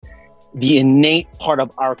the innate part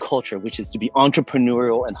of our culture, which is to be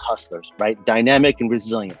entrepreneurial and hustlers, right? Dynamic and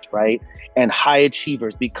resilient, right? And high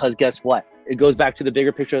achievers, because guess what? It goes back to the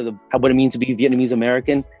bigger picture of what it means to be Vietnamese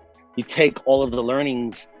American. You take all of the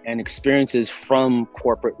learnings and experiences from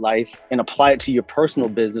corporate life and apply it to your personal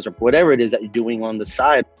business or whatever it is that you're doing on the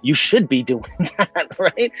side. You should be doing that,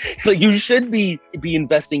 right? Like you should be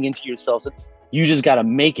investing into yourself. So you just got to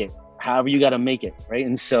make it, however you got to make it, right?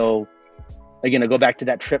 And so, again, I go back to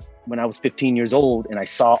that trip when I was 15 years old and I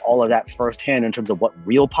saw all of that firsthand in terms of what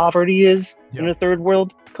real poverty is in a third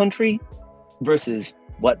world country versus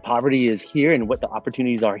what poverty is here and what the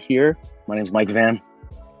opportunities are here. My name is Mike Van,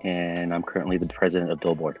 and I'm currently the president of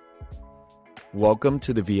Billboard. Welcome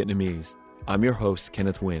to The Vietnamese. I'm your host,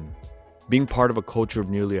 Kenneth Nguyen. Being part of a culture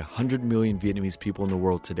of nearly 100 million Vietnamese people in the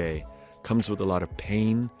world today comes with a lot of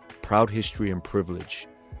pain, proud history, and privilege.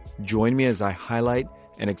 Join me as I highlight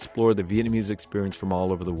and explore the Vietnamese experience from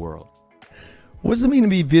all over the world. What does it mean to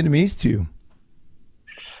be Vietnamese to you?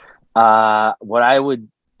 What I would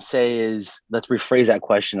say is, let's rephrase that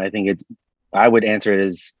question. I would answer it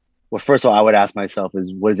as, well, first of all, I would ask myself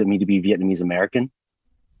is, what does it mean to be Vietnamese American?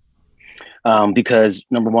 Because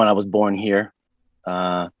number one, I was born here.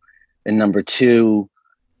 And number two,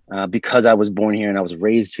 because I was born here and I was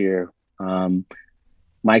raised here,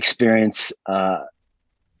 my experience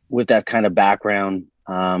with that kind of background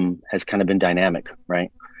has kind of been dynamic,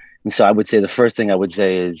 right? And so I would say the first thing I would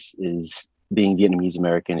say is being Vietnamese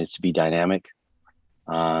American is to be dynamic.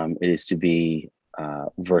 It is to be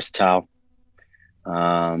versatile.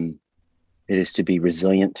 It is to be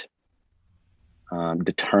resilient,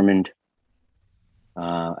 determined,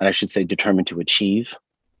 and I should say determined to achieve,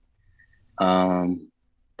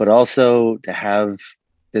 but also to have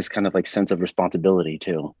this kind of like sense of responsibility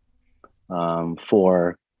too,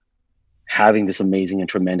 for having this amazing and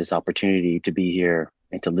tremendous opportunity to be here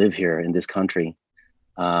and to live here in this country,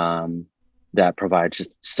 that provides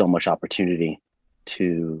just so much opportunity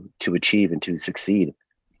to achieve and to succeed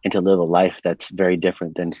and to live a life that's very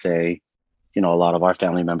different than, say, a lot of our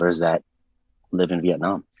family members that live in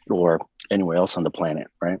Vietnam or anywhere else on the planet,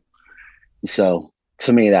 right? So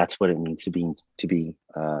to me, that's what it means to be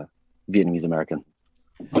Vietnamese American.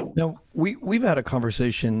 Now, we've had a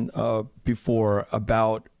conversation before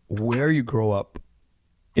about where you grow up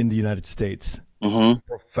in the United States. Mm-hmm.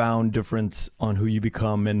 Profound difference on who you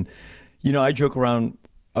become. And, I joke around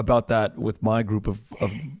about that with my group of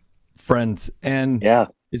friends. And yeah,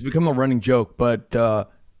 it's become a running joke, but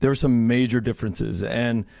there are some major differences.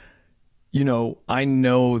 And, I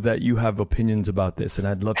know that you have opinions about this, and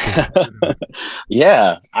I'd love to.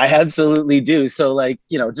 Yeah, I absolutely do. So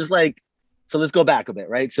so let's go back a bit,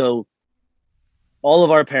 right? So all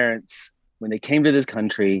of our parents, when they came to this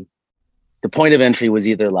country, the point of entry was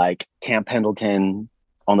either like Camp Pendleton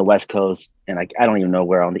on the West Coast, and I don't even know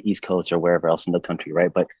where on the East Coast or wherever else in the country,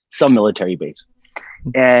 right? But some military base.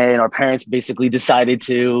 And our parents basically decided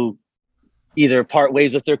to either part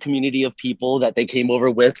ways with their community of people that they came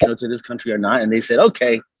over with, to this country or not. And they said,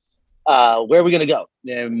 okay, where are we going to go?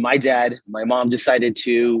 And my mom decided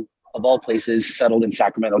to, of all places, settle in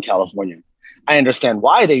Sacramento, California. I understand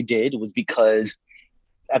why they did. It was because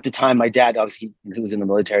at the time, my dad, obviously, he was in the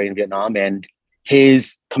military in Vietnam, and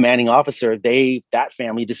his commanding officer, that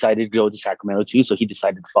family decided to go to Sacramento too. So he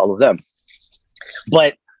decided to follow them.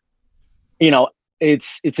 But,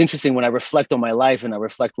 it's interesting when I reflect on my life and I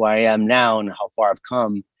reflect where I am now and how far I've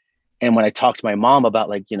come. And when I talk to my mom about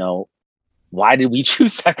why did we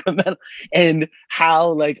choose Sacramento and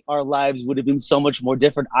how our lives would have been so much more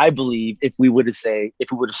different, I believe, if we would have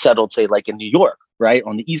settled, say, like in New York, right,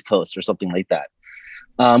 on the East Coast or something like that.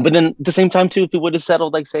 But then at the same time, too, if we would have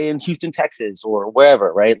settled, like, say, in Houston, Texas or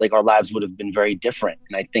wherever, right, our lives would have been very different.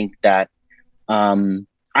 And I think that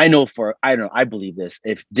I believe this.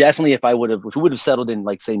 If we would have settled in,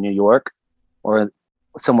 like, say, New York or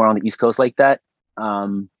somewhere on the East Coast like that,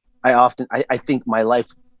 I think my life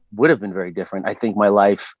would have been very different. I think my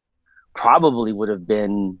life probably would have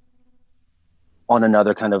been on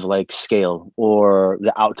another kind of scale, or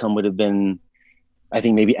the outcome would have been, I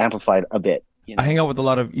think, maybe amplified a bit. I hang out with a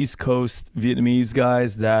lot of East Coast Vietnamese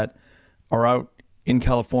guys that are out in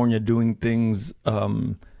California doing things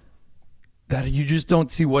that you just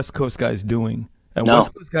don't see West Coast guys doing. And no.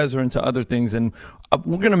 West Coast guys are into other things. And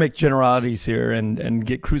we're going to make generalities here and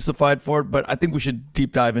get crucified for it. But I think we should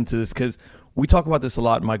deep dive into this because we talk about this a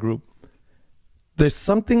lot in my group. There's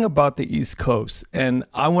something about the East Coast, and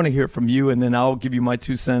I want to hear it from you, and then I'll give you my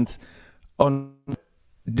 2 cents on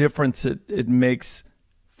difference it makes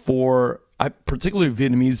for particularly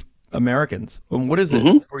Vietnamese Americans. And what is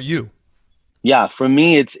it for you? Yeah, for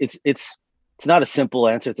me, it's it's not a simple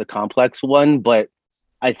answer. It's a complex one, but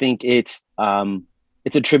I think it's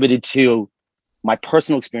attributed to my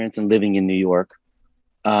personal experience in living in New York.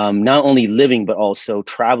 Not only living, but also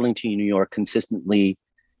traveling to New York consistently,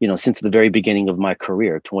 since the very beginning of my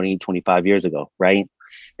career, 25 years ago, right?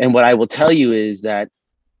 And what I will tell you is that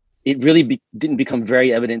it really didn't become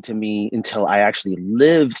very evident to me until I actually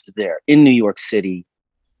lived there in New York City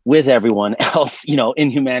with everyone else,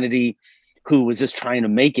 in humanity, who was just trying to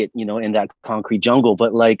make it, in that concrete jungle.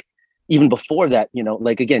 But like, even before that,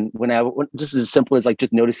 like, again, just as simple as like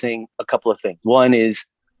just noticing a couple of things. One is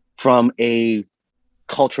from a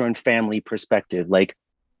culture and family perspective, like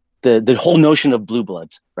the whole notion of blue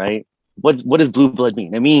bloods, right? What does blue blood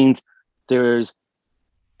mean? It means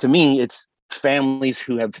to me, it's families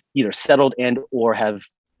who have either settled and or have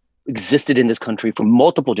existed in this country for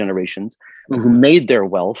multiple generations, who made their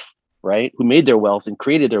wealth, right? Who made their wealth and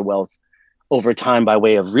created their wealth over time by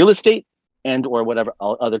way of real estate and or whatever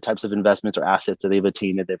other types of investments or assets that they've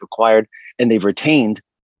attained, that they've acquired and they've retained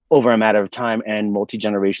over a matter of time, and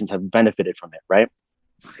multi-generations have benefited from it, right?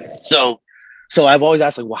 So I've always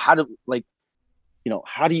asked, like, well, how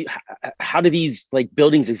do these like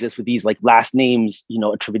buildings exist with these like last names,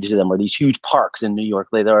 attributed to them, or these huge parks in New York?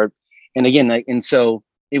 Like there are, and again, and so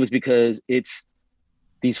it was because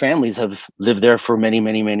these families have lived there for many,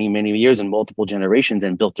 many, many, many years and multiple generations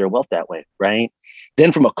and built their wealth that way, right?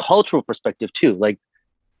 Then from a cultural perspective too, like,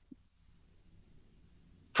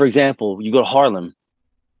 for example, you go to Harlem,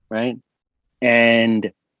 right?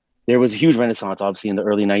 And there was a huge renaissance, obviously, in the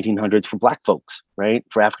early 1900s for Black folks, right?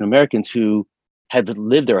 For African Americans who had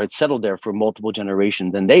lived there, had settled there for multiple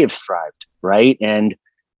generations, and they have thrived, right? And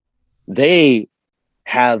they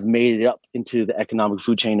have made it up into the economic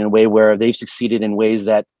food chain in a way where they've succeeded in ways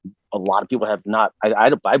that a lot of people have not,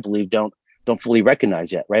 I believe, don't fully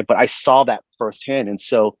recognize yet, right? But I saw that firsthand. And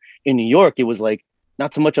so in New York, it was like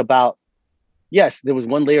not so much about, yes, there was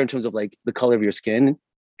one layer in terms of like the color of your skin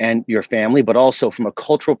and your family, but also from a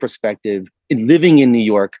cultural perspective, in living in New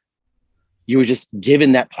York, you were just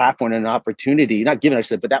given that platform and an opportunity, not given, I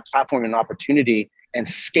said, but that platform and opportunity and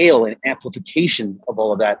scale and amplification of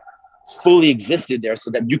all of that fully existed there so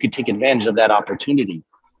that you could take advantage of that opportunity.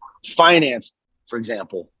 Finance, for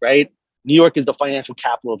example, right? New York is the financial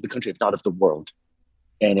capital of the country, if not of the world.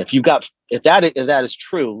 And if that is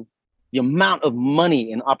true, the amount of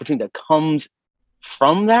money and opportunity that comes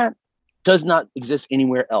from that does not exist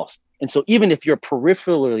anywhere else. And so even if you're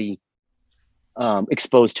peripherally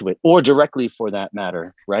exposed to it, or directly for that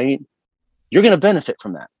matter, right, you're going to benefit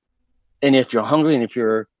from that. And if you're hungry, and if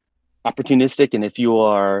you're opportunistic, and if you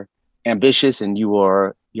are ambitious, and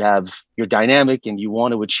you're dynamic and you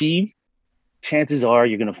want to achieve, chances are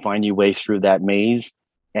you're going to find your way through that maze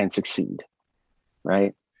and succeed,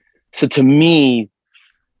 right? So to me,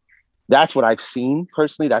 that's what I've seen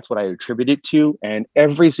personally. That's what I attribute it to. And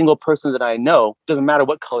every single person that I know, doesn't matter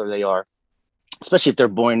what color they are, especially if they're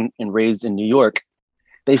born and raised in New York,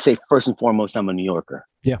 they say first and foremost, I'm a New Yorker.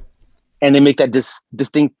 Yeah. And they make that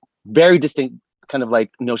distinct, very distinct kind of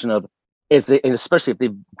like notion of, and especially if they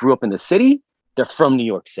grew up in the city, they're from New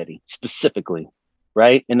York City specifically,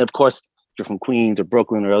 right? And of course, if you're from Queens or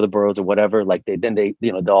Brooklyn or other boroughs or whatever, like they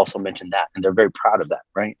also mention that, and they're very proud of that,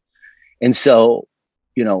 right? And so,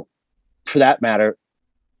 for that matter,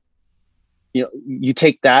 you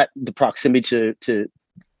take that, the proximity to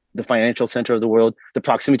the financial center of the world, the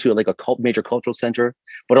proximity to like a major cultural center,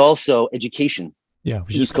 but also education. Yeah,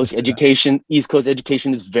 East Coast education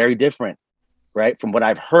is very different, right? From what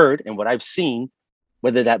I've heard and what I've seen,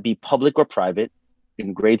 whether that be public or private,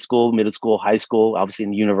 in grade school, middle school, high school, obviously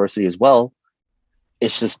in the university as well,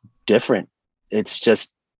 it's just different. It's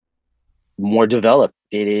just more developed.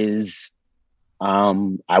 It is,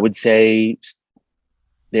 I would say,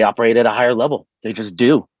 they operate at a higher level. They just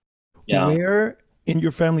do. Yeah. Where in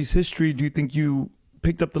your family's history do you think you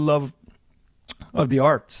picked up the love of the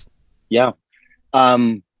arts? Yeah.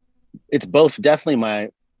 It's definitely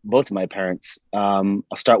both of my parents. I'll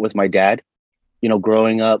start with my dad.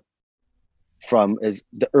 Growing up, from as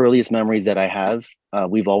the earliest memories that I have,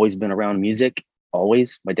 we've always been around music.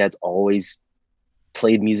 Always. My dad's always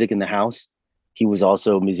played music in the house. He was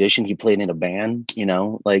also a musician. He played in a band,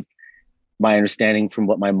 like my understanding from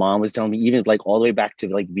what my mom was telling me, even like all the way back to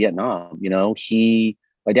like Vietnam,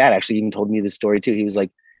 my dad actually even told me this story too. He was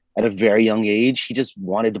like, at a very young age, he just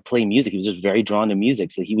wanted to play music. He was just very drawn to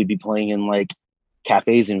music. So he would be playing in like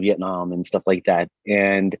cafes in Vietnam and stuff like that.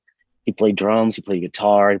 And he played drums, he played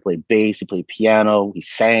guitar, he played bass, he played piano, he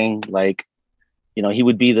sang. Like, he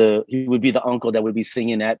would be the uncle that would be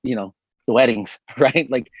singing at, the weddings, right?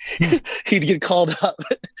 Like he'd get called up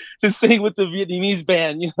to sing with the Vietnamese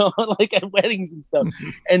band, like at weddings and stuff.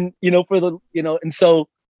 And, and so,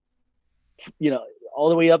 all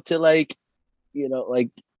the way up to like, like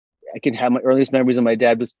I can have my earliest memories of my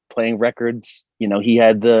dad was playing records. He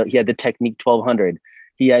had the Technique 1200.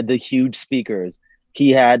 He had the huge speakers.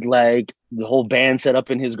 He had like the whole band set up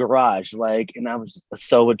in his garage. Like, and I was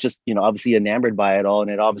so just, obviously enamored by it all. And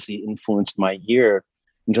it obviously influenced my ear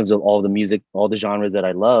in terms of all the music, all the genres that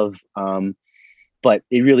I love. But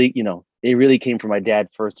it really came from my dad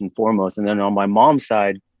first and foremost. And then on my mom's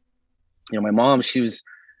side, my mom, she was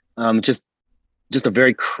just a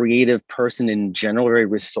very creative person in general, very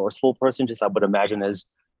resourceful person, just I would imagine as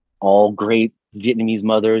all great Vietnamese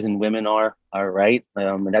mothers and women are right.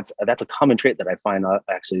 And that's a common trait that I find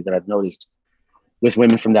actually that I've noticed with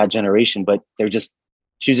women from that generation. But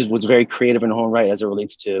she just was very creative in her own right as it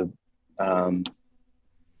relates to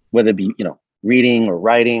whether it be, reading or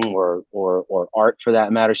writing or art for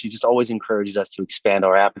that matter. She just always encouraged us to expand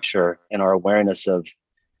our aperture and our awareness of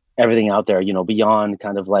everything out there, beyond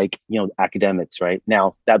kind of like, academics, right?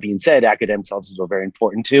 Now, that being said, academics also are very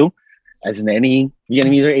important too, as in any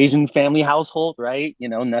Vietnamese or Asian family household, right?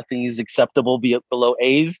 Nothing is acceptable below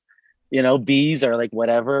A's, B's are like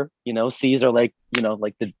whatever, C's are like,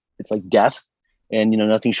 it's like death, and,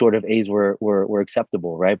 nothing short of A's were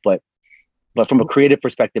acceptable, right? But from a creative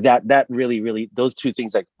perspective, that really, those two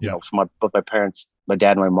things, like, from both my parents, my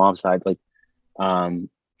dad and my mom's side, like,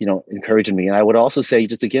 encouraging me. And I would also say,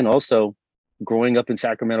 just again, also growing up in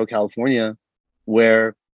Sacramento, California,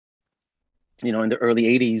 where, in the early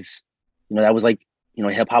 80s, that was like,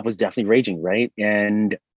 hip hop was definitely raging, right?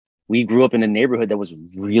 And we grew up in a neighborhood that was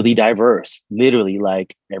really diverse, literally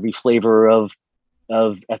like every flavor of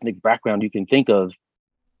ethnic background you can think of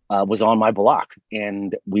was on my block.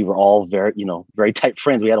 And we were all very, very tight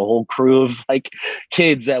friends. We had a whole crew of like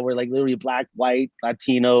kids that were like literally Black, white,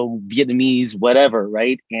 Latino, Vietnamese, whatever,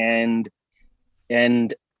 right? And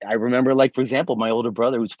I remember, like, for example, my older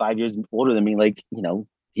brother, who's 5 years older than me, like,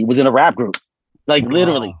 he was in a rap group, like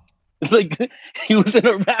literally. Like he was in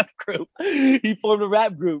a rap group. He formed a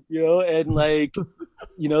rap group, and like,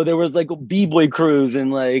 there was like b-boy crews,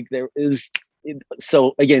 and like there is.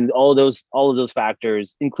 So again, all of those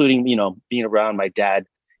factors, including, being around my dad,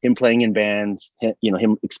 him playing in bands,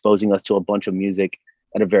 him exposing us to a bunch of music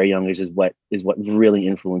at a very young age is what really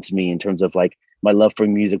influenced me in terms of like my love for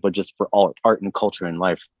music, but just for all art and culture in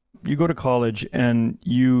life. You go to college and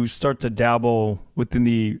you start to dabble within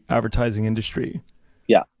the advertising industry.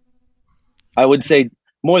 Yeah, I would say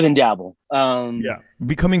more than dabble.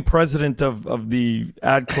 Becoming president of the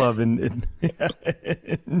ad club in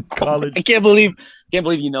college. I can't believe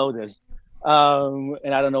you know this.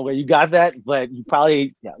 And I don't know where you got that, but you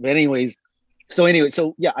probably, yeah. But so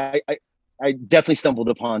yeah, I definitely stumbled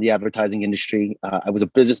upon the advertising industry. I was a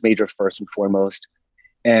business major first and foremost,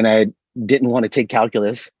 and I didn't want to take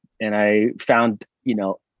calculus, and I found,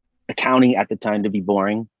 accounting at the time to be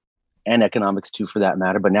boring, and economics too, for that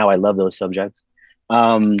matter. But now I love those subjects.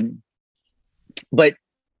 But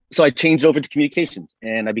so I changed over to communications,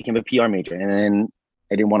 and I became a PR major, and then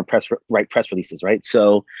I didn't want to write press releases, right?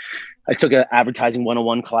 So I took an advertising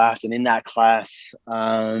 101 class, and in that class,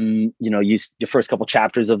 your first couple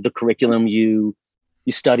chapters of the curriculum, you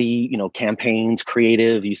study, campaigns,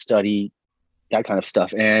 creative, you study that kind of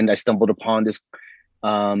stuff. And I stumbled upon this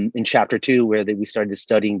in chapter 2, where we started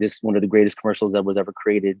studying this, one of the greatest commercials that was ever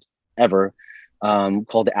created ever,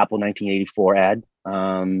 called the Apple 1984 ad.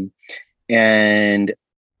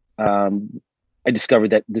 I discovered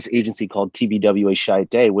that this agency called TBWA Shy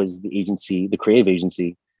Day was the creative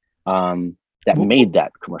agency that made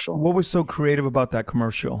that commercial. What was so creative about that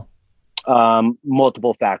commercial?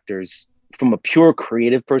 Multiple factors. From a pure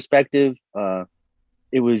creative perspective,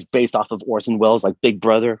 it was based off of Orson Welles' like Big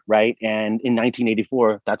Brother, right? And in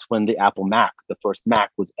 1984, that's when the Apple Mac, the first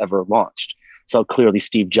Mac, was ever launched. So clearly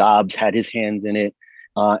Steve Jobs had his hands in it,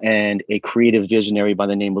 and a creative visionary by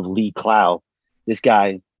the name of Lee Clow. This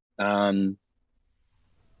guy,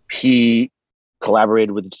 he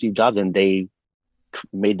collaborated with Steve Jobs, and they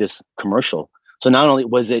made this commercial. So not only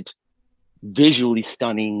was it visually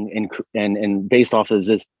stunning and based off of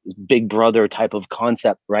this Big Brother type of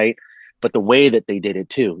concept, right? But the way that they did it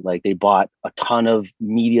too, like they bought a ton of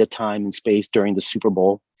media time and space during the Super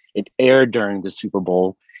Bowl. It aired during the Super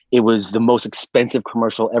Bowl. It was the most expensive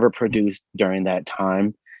commercial ever produced during that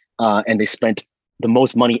time. And they spent the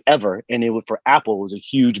most money ever. And for Apple, it was a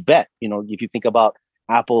huge bet. If you think about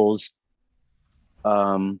Apple's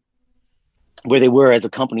where they were as a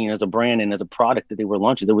company and as a brand and as a product that they were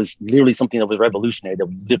launching. There was literally something that was revolutionary that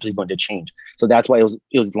was literally going to change. So that's why it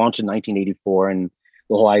was launched in 1984, and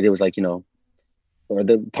the whole idea was like, you know, or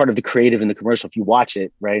the part of the creative in the commercial, if you watch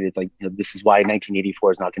it, right, it's like, you know, this is why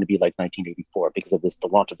 1984 is not going to be like 1984 because of this, the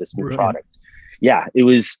launch of this new product. Yeah, it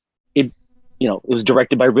was, you know, it was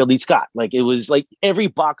directed by Ridley Scott. Like, it was like every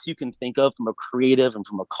box you can think of from a creative and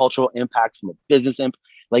from a cultural impact, from a business impact.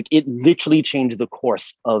 Like, it literally changed the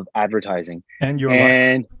course of advertising And your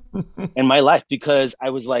and and my life, because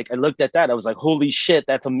I was like, I looked at that, I was like, holy shit,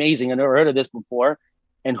 that's amazing. I never heard of this before.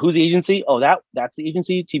 And who's the agency? Oh, that's the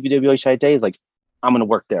agency. TBWA Shite is like, I'm gonna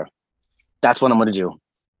work there. That's what I'm gonna do,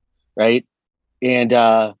 right? And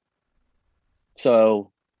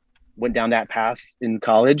so went down that path in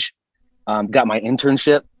college. Got my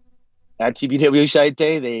internship at TBW Shite.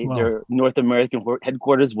 Their North American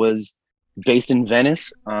headquarters was based in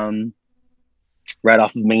Venice, right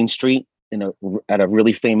off of Main Street, at a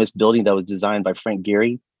really famous building that was designed by Frank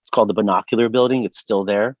Gehry. It's called the Binocular Building. It's still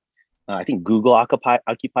there. I think Google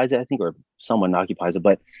occupies it, I think, or someone occupies it.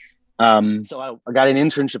 But so I got an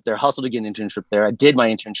internship there, hustled to get an internship there. I did my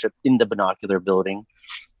internship in the Binocular Building.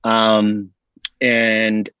 And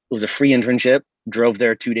it was a free internship, drove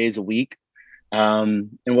there 2 days a week.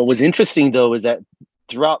 And what was interesting, though, is that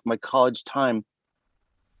throughout my college time,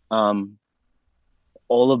 all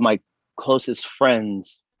of my closest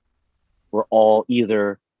friends were all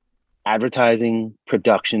either advertising,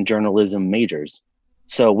 production, journalism majors.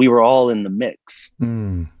 So we were all in the mix,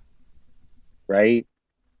 right?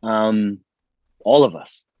 All of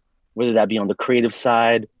us, whether that be on the creative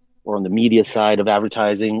side or on the media side of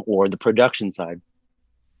advertising or the production side.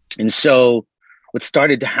 And so what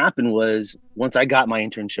started to happen was, once I got my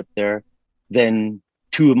internship there, then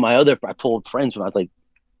two of my I told friends, when I was like,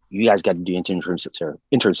 you guys got to do internships here.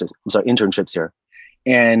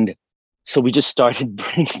 And so we just started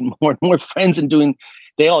bringing more and more friends and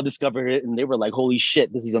they all discovered it, and they were like, holy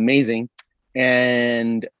shit, this is amazing.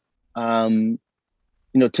 And,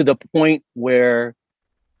 to the point where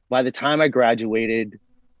by the time I graduated,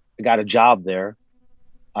 I got a job there.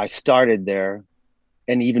 I started there.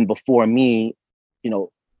 And even before me,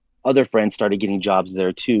 other friends started getting jobs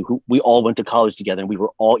there too, we all went to college together, and we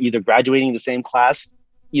were all either graduating the same class,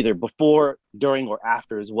 either before, during, or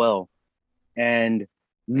after as well. And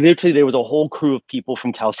literally there was a whole crew of people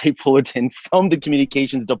from Cal State Fullerton, from the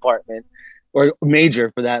communications department, or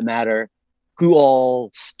major for that matter, who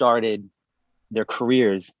all started their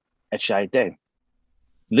careers at Shite Day,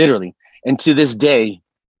 literally. And to this day,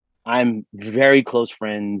 I'm very close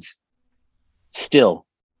friends still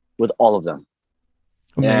with all of them.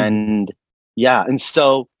 Amazing. And yeah, and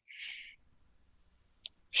so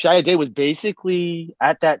Shite Day was basically,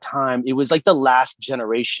 at that time, it was like the last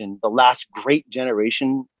great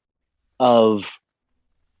generation of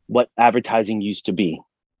what advertising used to be,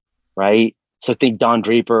 right? So think Don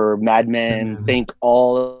Draper, Mad Men, think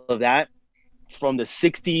all of that from the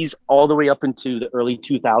 60s all the way up into the early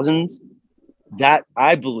 2000s. That,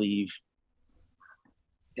 I believe,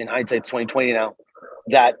 in hindsight, 2020 now,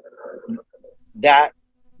 that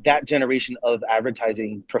generation of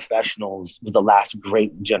advertising professionals was the last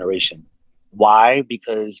great generation. Why?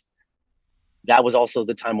 Because that was also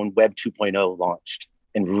the time when Web 2.0 launched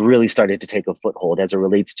and really started to take a foothold as it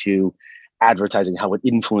relates to advertising, how it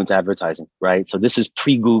influenced advertising, right? So this is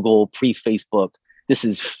pre-Google, pre-Facebook. This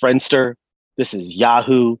is Friendster. This is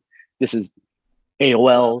Yahoo. This is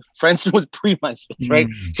AOL. Friendster was pre-MySpace, right?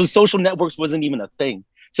 So social networks wasn't even a thing.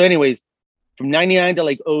 So anyways, from 99 to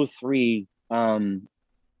like 03,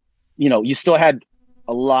 you still had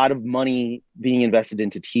a lot of money being invested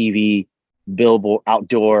into TV, billboard,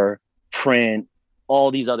 outdoor, print,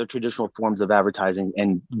 all these other traditional forms of advertising,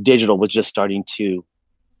 and digital was just starting to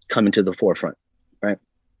come into the forefront, right?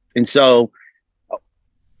 And so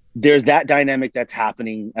there's that dynamic that's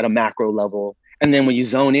happening at a macro level. And then when you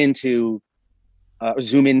zoom into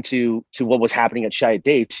what was happening at Shite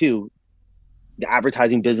Day too, the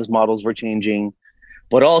advertising business models were changing.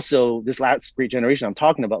 But also this last great generation I'm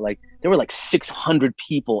talking about, like there were like 600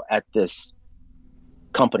 people at this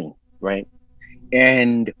company, right?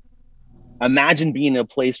 And imagine being in a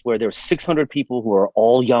place where there's 600 people who are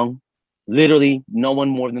all young, literally no one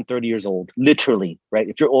more than 30 years old, literally, right?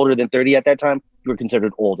 If you're older than 30 at that time, you were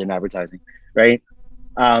considered old in advertising, right?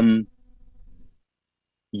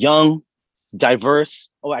 Young, diverse.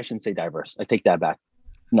 Oh, I shouldn't say diverse. I take that back.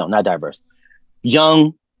 No, not diverse.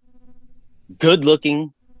 Young, good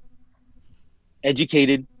looking,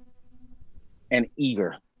 educated, and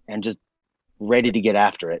eager, and just ready to get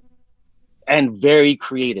after it. And very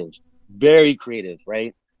creative,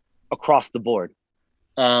 right? Across the board.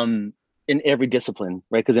 in every discipline,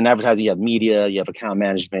 right? Because in advertising, you have media, you have account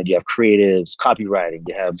management, you have creatives, copywriting,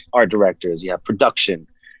 you have art directors, you have production.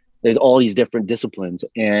 There's all these different disciplines,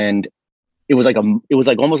 and it was like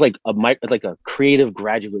almost like a creative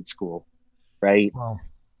graduate school, right? Wow.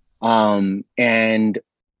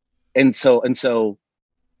 And so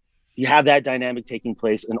you have that dynamic taking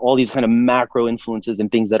place, and all these kind of macro influences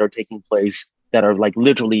and things that are taking place that are like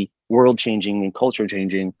literally world changing and culture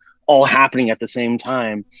changing, all happening at the same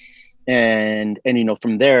time. And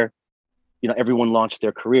from there, everyone launched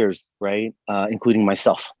their careers, right? Including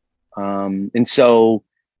myself. And so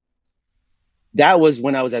that was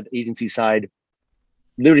when I was at the agency side.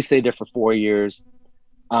 Literally stayed there for 4 years,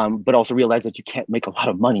 but also realized that you can't make a lot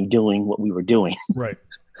of money doing what we were doing. Right.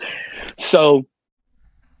 So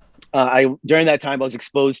during that time, I was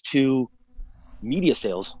exposed to media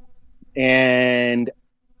sales. And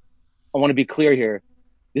I want to be clear here.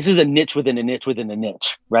 This is a niche within a niche within a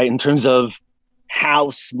niche, right? In terms of how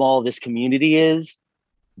small this community is,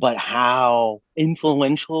 but how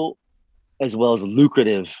influential as well as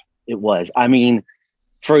lucrative it was. I mean,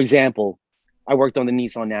 for example, I worked on the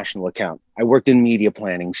Nissan national account. I worked in media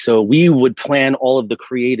planning. So we would plan all of the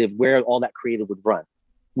creative, where all that creative would run.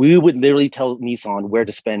 We would literally tell Nissan where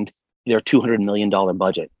to spend their $200 million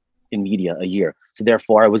budget in media a year. So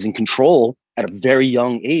therefore, I was in control at a very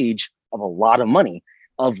young age of a lot of money,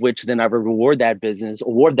 of which then I would award that business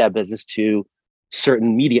to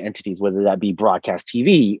certain media entities, whether that be broadcast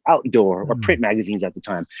TV, outdoor, or print magazines at the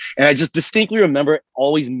time. And I just distinctly remember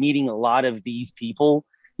always meeting a lot of these people,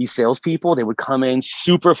 these salespeople. They would come in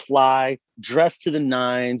super fly, dressed to the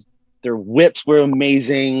nines. Their whips were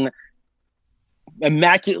amazing,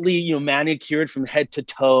 immaculately, manicured from head to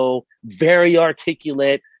toe, very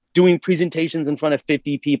articulate, doing presentations in front of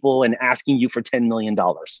 50 people and asking you for $10 million,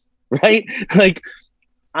 right? Like,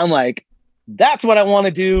 I'm like, that's what I want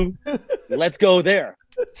to do. Let's go there.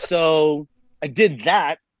 So I did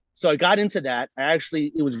that. So I got into that.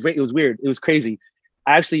 It was weird. It was crazy.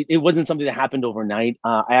 It wasn't something that happened overnight.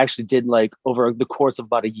 I actually did, like, over the course of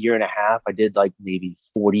about a year and a half, I did like maybe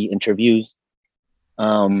 40 interviews.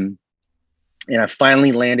 And I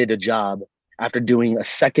finally landed a job after doing a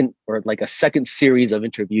second series of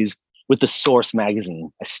interviews with The Source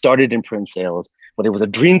magazine. I started in print sales, but it was a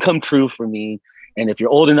dream come true for me. And if you're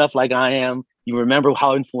old enough like I am, you remember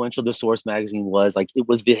how influential The Source magazine was. Like, it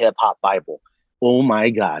was the hip hop Bible. Oh my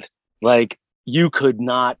God. Like, you could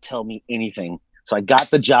not tell me anything. So I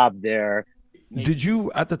got the job there. Did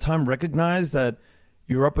you at the time recognize that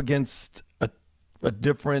you're up against a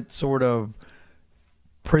different sort of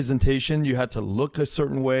presentation? You had to look a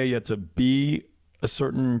certain way. You had to be a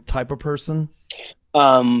certain type of person?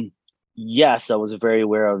 Yes, I was very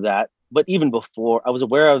aware of that. But even before, I was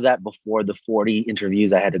aware of that before the 40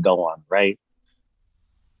 interviews I had to go on, right?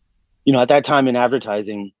 At that time in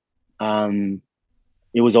advertising, it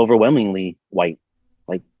was overwhelmingly white,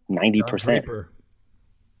 like 90%.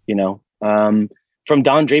 From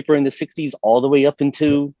Don Draper in the 60s all the way up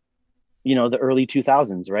into, the early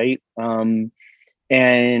 2000s, right?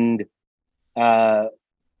 And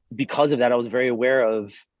because of that, I was very aware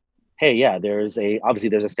of, hey, yeah, obviously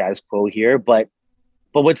there's a status quo here, but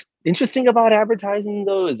what's interesting about advertising,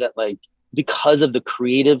 though, is that, like, because of the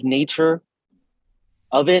creative nature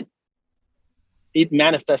of it, it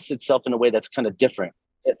manifests itself in a way that's kind of different.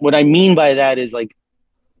 What I mean by that is, like,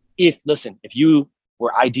 if you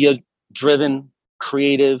were idea driven,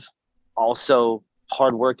 creative, also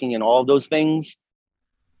hardworking, and all of those things,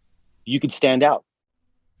 you could stand out.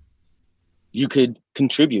 You could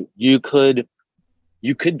contribute. You could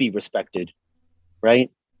be respected,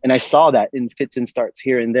 right? And I saw that in fits and starts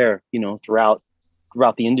here and there, throughout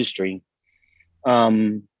the industry.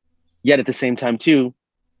 Yet at the same time too,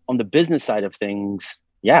 on the business side of things,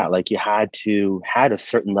 yeah, like, you had to have a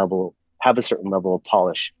certain level of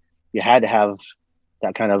polish. You had to have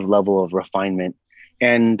that kind of level of refinement.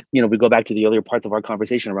 And, we go back to the earlier parts of our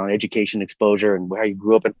conversation around education, exposure, and where you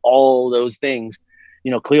grew up and all those things.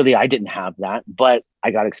 Clearly I didn't have that, but I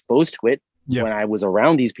got exposed to it. Yeah. When I was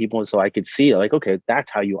around these people, so I could see, like, okay, that's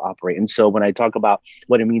how you operate. And so when I talk about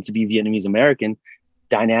what it means to be Vietnamese American,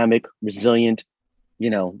 dynamic, resilient,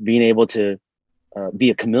 being able to be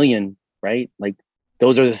a chameleon, right? Like,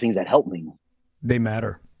 those are the things that help me. They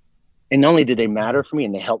matter. And not only did they matter for me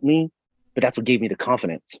and they helped me, but that's what gave me the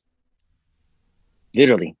confidence.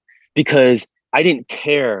 Literally, because I didn't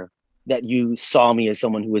care that you saw me as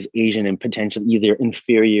someone who was Asian and potentially either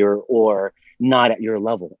inferior or not at your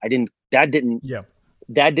level. That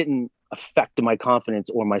didn't affect my confidence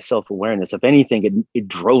or my self-awareness. If anything, it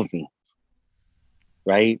drove me,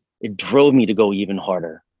 right? It drove me to go even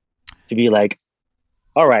harder, to be like,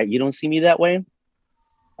 All right, you don't see me that way.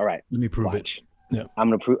 All right, Let me prove it. watch. Yeah. I'm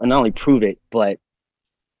gonna prove, and not only prove it, but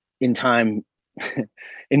in time,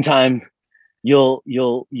 in time, you'll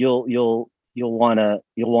wanna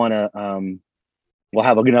we'll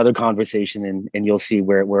have another conversation, and you'll see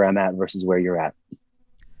where I'm at versus where you're at.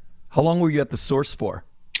 How long were you at the source for?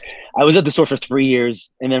 I was at the store for 3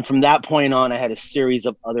 years, and then from that point on, I had a series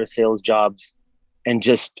of other sales jobs, and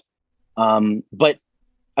just but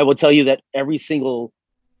I will tell you that every single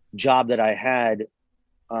job that I had,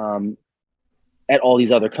 um, at all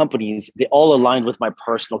these other companies, they all aligned with my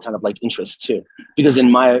personal kind of like interests too. Because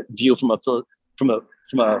in my view, from a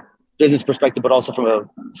from a business perspective, but also from a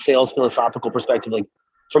sales philosophical perspective, like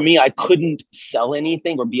for me, I couldn't sell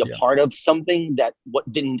anything or be a Yeah. part of something that what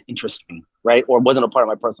didn't interest me, right? Or wasn't a part of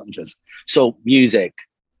my personal interest. So music,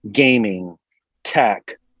 gaming,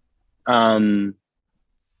 tech, um,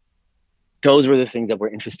 those were the things that were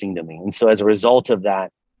interesting to me. And so as a result of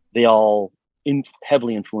that, they all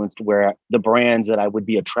heavily influenced where the brands that I would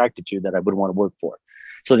be attracted to that I would want to work for.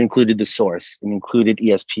 So it included the source, it included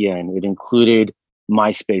ESPN, it included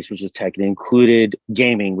MySpace, which is tech, it included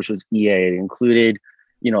gaming, which was EA, it included,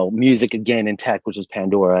 music again and tech, which was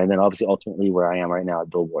Pandora, and then obviously ultimately where I am right now at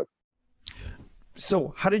Billboard.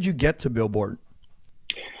 So how did you get to Billboard?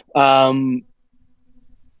 Um,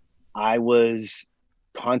 I was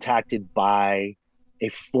contacted by a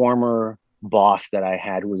former boss that I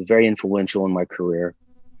had who was very influential in my career,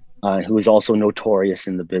 who was also notorious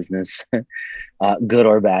in the business, good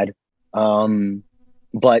or bad. Um,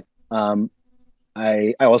 but I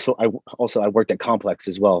worked at Complex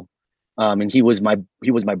as well, and he was my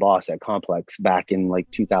boss at Complex back in like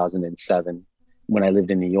 2007 when I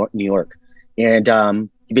lived in New York, and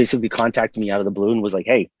he basically contacted me out of the blue and was like,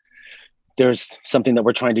 "Hey, there's something that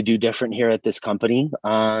we're trying to do different here at this company,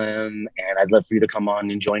 and I'd love for you to come on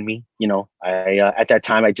and join me." I at that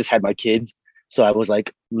time I just had my kids, so I was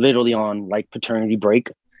like literally on like paternity break,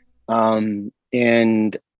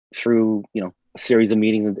 and through a series of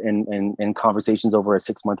meetings and conversations over a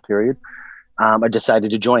 6 month period, I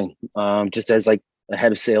decided to join, just as like a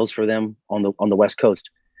head of sales for them on the West Coast.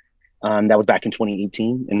 That was back in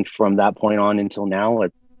 2018, and from that point on until now, I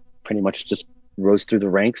pretty much just rose through the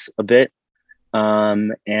ranks a bit,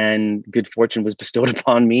 and good fortune was bestowed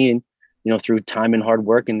upon me, and through time and hard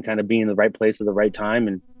work and kind of being in the right place at the right time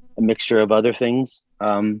and a mixture of other things.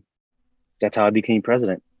 That's how I became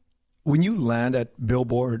president. When you land at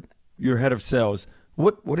Billboard, you're head of sales.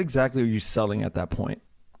 What exactly are you selling at that point?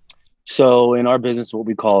 So in our business, what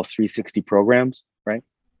we call 360 programs, right?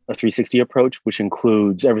 A 360 approach, which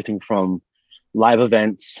includes everything from live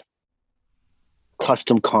events,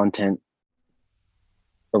 custom content,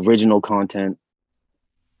 original content,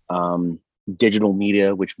 um, digital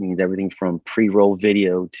media, which means everything from pre-roll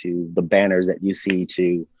video to the banners that you see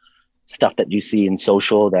to stuff that you see in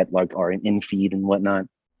social that like are in feed and whatnot.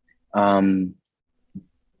 Um,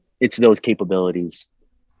 it's those capabilities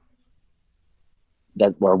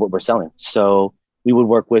that are what we're selling. So we would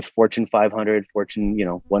work with Fortune 500, Fortune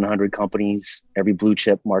 100 companies, every blue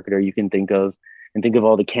chip marketer you can think of, and think of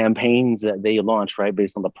all the campaigns that they launch, right,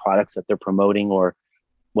 based on the products that they're promoting or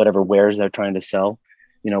whatever wares they're trying to sell.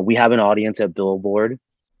 We have an audience at Billboard.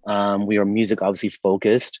 We are music obviously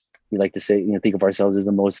focused. We like to say, think of ourselves as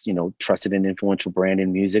the most, trusted and influential brand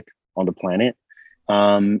in music on the planet.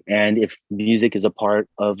 And if music is a part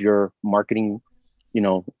of your marketing,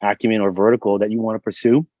 acumen or vertical that you want to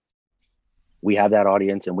pursue, we have that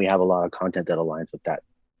audience and we have a lot of content that aligns with that.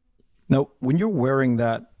 Now, when you're wearing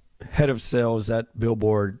that head of sales at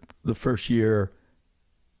Billboard the first year,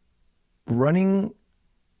 running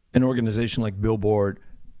an organization like Billboard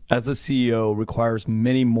as the CEO requires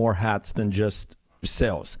many more hats than just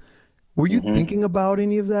sales. Were you thinking about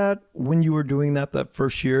any of that when you were doing that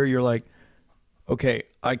first year? You're like, okay,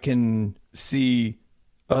 I can see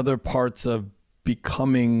other parts of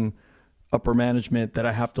becoming upper management that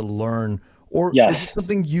I have to learn. Or is it Yes.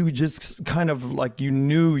 something you just kind of like you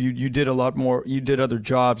knew you did a lot more, you did other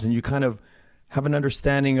jobs and you kind of have an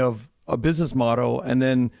understanding of a business model and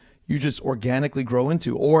then you just organically grow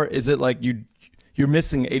into? Or is it like you're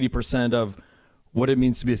missing 80% of what it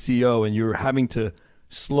means to be a CEO and you're having to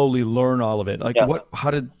slowly learn all of it? Like Yeah.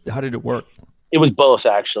 how did it work? It was both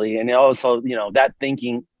actually. And also, that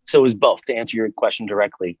thinking, so it was both to answer your question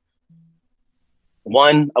directly.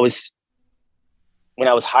 One, when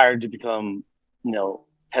I was hired to become,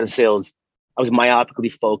 head of sales, I was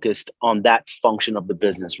myopically focused on that function of the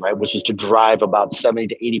business, right? Which is to drive about 70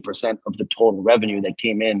 to 80% of the total revenue that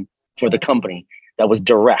came in for the company that was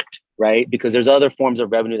direct, right? Because there's other forms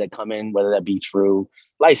of revenue that come in, whether that be through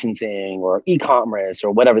licensing or e-commerce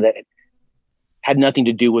or whatever that had nothing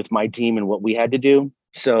to do with my team and what we had to do.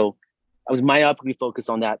 So I was myopically focused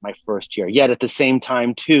on that my first year. Yet at the same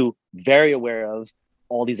time, too, very aware of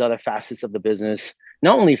all these other facets of the business,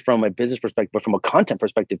 not only from a business perspective, but from a content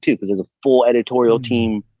perspective too, because there's a full editorial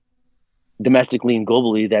team domestically and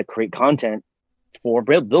globally that create content for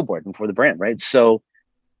Billboard and for the brand, right? So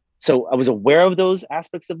I was aware of those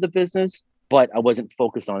aspects of the business, but I wasn't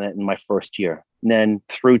focused on it in my first year. And then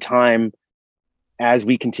through time, as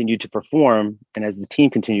we continued to perform and as the team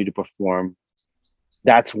continued to perform,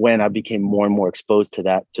 that's when I became more and more exposed to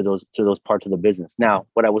that, to those parts of the business. Now,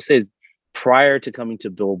 what I will say is, prior to coming to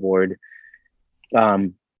Billboard,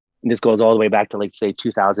 and this goes all the way back to, like, say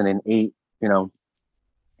 2008,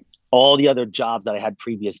 all the other jobs that I had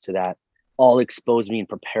previous to that all exposed me and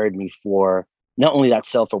prepared me for not only that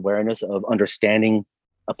self-awareness of understanding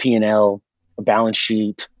a P&L, a balance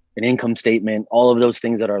sheet, an income statement, all of those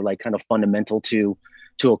things that are like kind of fundamental to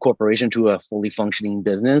a corporation, to a fully functioning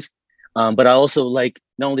business. But I also, like,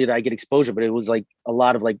 not only did I get exposure, but it was like a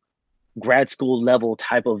lot of like grad school level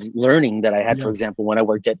type of learning that I had, for example, when I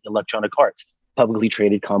worked at Electronic Arts, publicly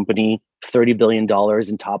traded company, $30 billion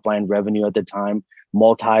in top line revenue at the time,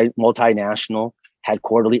 multinational, had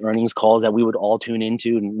quarterly earnings calls that we would all tune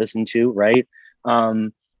into and listen to, right?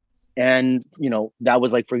 And that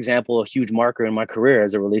was, like, for example, a huge marker in my career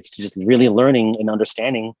as it relates to just really learning and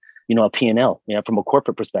understanding, a P&L, from a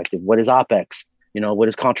corporate perspective. What is OpEx? What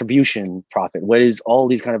is contribution profit? What is all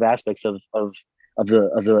these kind of aspects of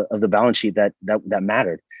the balance sheet that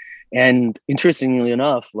mattered? And interestingly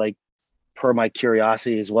enough, like, per my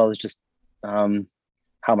curiosity, as well as just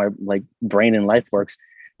how my, like, brain and life works,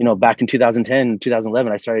 back in 2010,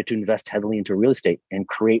 2011, I started to invest heavily into real estate and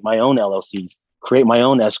create my own LLCs, create my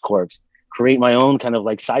own S corps, create my own kind of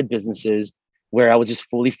like side businesses, where I was just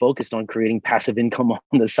fully focused on creating passive income on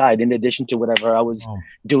the side, in addition to whatever I was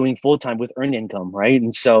doing full time with earned income, right?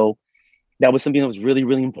 And so that was something that was really,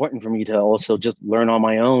 really important for me to also just learn on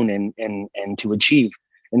my own and to achieve.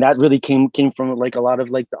 And that really came from, like, a lot of,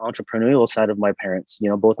 like, the entrepreneurial side of my parents.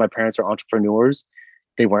 Both my parents are entrepreneurs.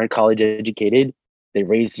 They weren't college educated. They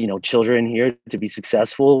raised, children here to be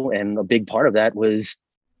successful. And a big part of that was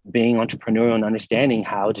being entrepreneurial and understanding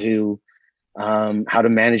how to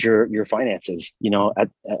manage your finances,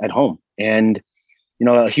 at home. And,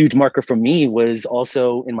 a huge marker for me was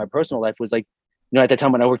also in my personal life was, like, at the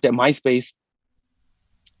time when I worked at MySpace,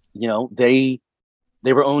 they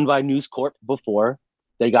were owned by News Corp before.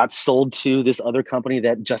 They got sold to this other company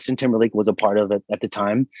that Justin Timberlake was a part of at the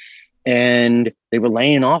time. And they were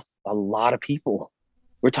laying off a lot of people.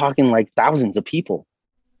 We're talking like thousands of people.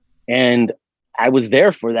 And I was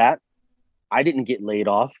there for that. I didn't get laid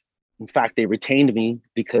off. In fact, they retained me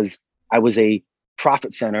because I was a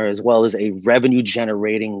profit center as well as a revenue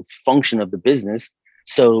generating function of the business.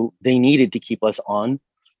 So they needed to keep us on,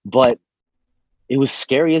 but it was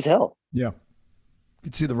scary as hell. Yeah. You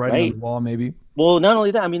could see the writing on the wall, maybe. Well, not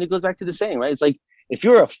only that, I mean, it goes back to the saying, right? It's like, if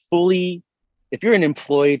you're an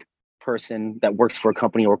employed person that works for a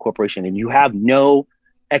company or a corporation and you have no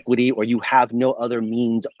equity or you have no other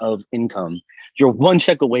means of income, you're one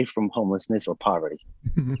check away from homelessness or poverty.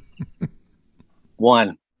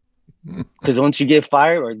 One. Because once you get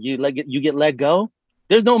fired or you get let go,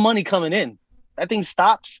 there's no money coming in. That thing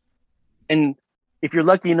stops. And if you're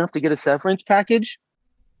lucky enough to get a severance package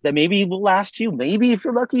that maybe will last you, maybe if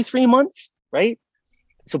you're lucky, 3 months, right?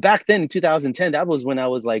 So back then in 2010, that was when I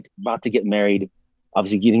was, like, about to get married,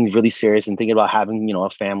 obviously getting really serious and thinking about having, a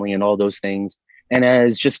family and all those things. And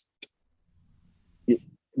as just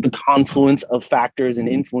the confluence of factors and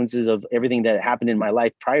influences of everything that happened in my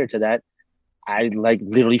life prior to that, I, like,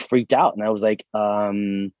 literally freaked out. And I was like,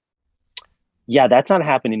 yeah, that's not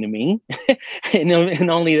happening to me. and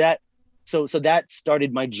only that. So that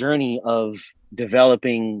started my journey of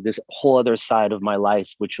developing this whole other side of my life,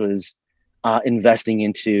 which was investing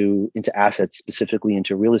into assets, specifically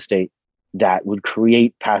into real estate, that would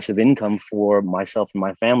create passive income for myself and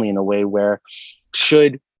my family in a way where,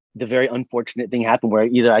 should the very unfortunate thing happen where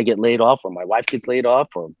either I get laid off or my wife gets laid off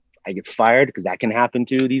or I get fired, because that can happen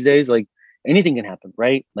too these days, like anything can happen,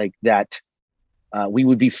 right? Like that, we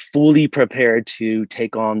would be fully prepared to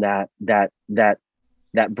take on that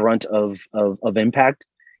brunt of impact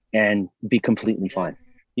and be completely fine.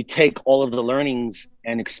 You take all of the learnings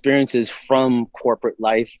and experiences from corporate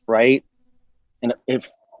life, right? And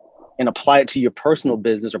apply it to your personal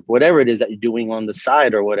business or whatever it is that you're doing on the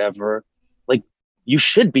side or whatever. Like, you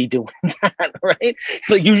should be doing that, right?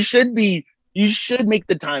 Like, you should make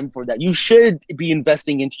the time for that. You should be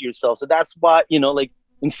investing into yourself. So that's why, and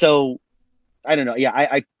so I don't know. Yeah,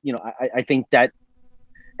 I think that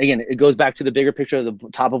again, it goes back to the bigger picture of the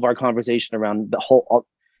top of our conversation around the whole,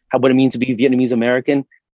 how, what it means to be Vietnamese American.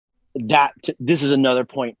 This is another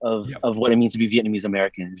point of what it means to be Vietnamese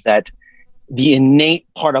American, is that the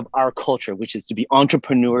innate part of our culture, which is to be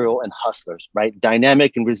entrepreneurial and hustlers, right?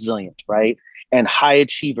 Dynamic and resilient, right? And high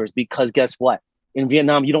achievers, because guess what? In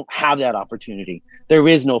Vietnam, you don't have that opportunity. There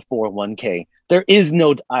is no 401k. There is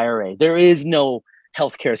no IRA. There is no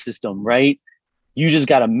healthcare system, right? You just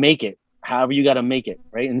got to make it, however you got to make it,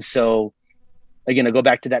 right? And so, again, I go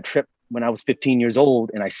back to that trip when I was 15 years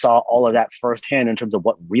old, and I saw all of that firsthand in terms of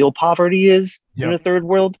what real poverty is in a third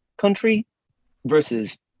world country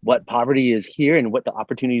versus what poverty is here and what the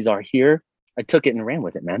opportunities are here. I took it and ran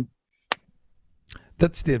with it, man.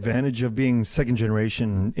 That's the advantage of being second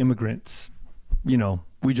generation immigrants. You know,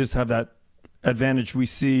 we just have that advantage. We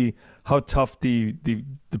see how tough the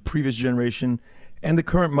previous generation and the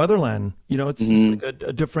current motherland, you know, it's just like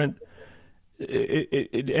a different,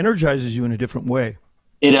 it energizes you in a different way.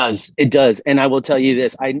 It does. And I will tell you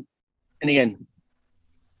this, and again,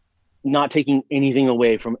 not taking anything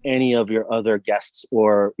away from any of your other guests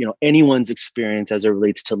or, you know, anyone's experience as it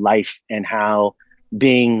relates to life and how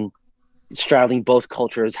being straddling both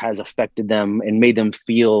cultures has affected them and made them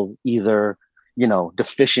feel either, you know,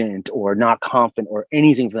 deficient or not confident or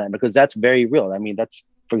anything for that, because that's very real. I mean, that's,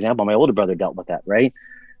 for example, my older brother dealt with that, right?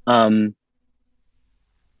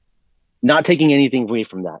 Not taking anything away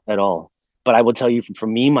from that at all. But I will tell you, for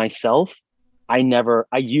me, myself, I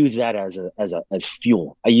use that as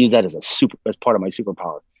fuel. I use that as part of my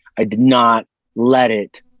superpower. I did not let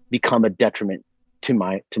it become a detriment to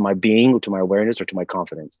my being, or to my awareness, or to my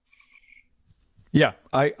confidence. Yeah,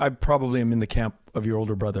 I probably am in the camp of your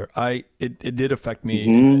older brother. It did affect me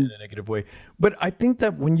in a negative way. But I think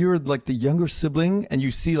that when you're like the younger sibling and you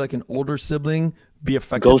see like an older sibling be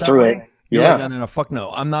affected, go through it. You're like, no, fuck no.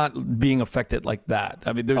 I'm not being affected like that.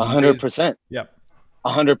 I mean, there's 100%. Yeah.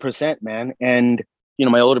 100%, man. And, you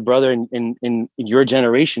know, my older brother in your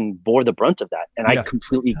generation bore the brunt of that. And I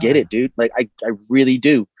completely get it, dude. Like, I really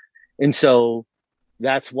do. And so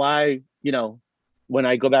that's why, you know, when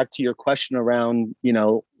I go back to your question around, you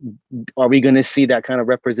know, are we going to see that kind of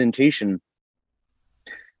representation?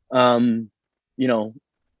 You know,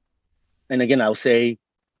 and again, I'll say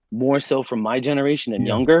more so from my generation and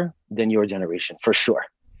younger than your generation, for sure.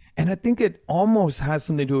 And I think it almost has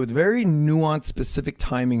something to do with very nuanced, specific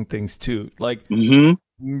timing things too. Like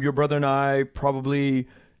your brother and I probably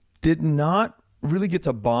did not really get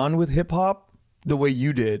to bond with hip hop the way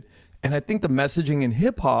you did. And I think the messaging in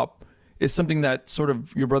hip hop is something that sort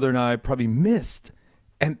of your brother and I probably missed.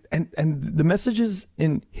 And the messages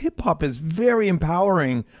in hip hop is very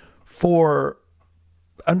empowering for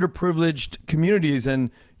underprivileged communities,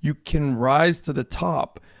 and you can rise to the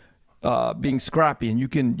top, being scrappy, and you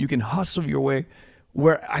can hustle your way.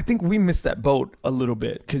 Where I think we missed that boat a little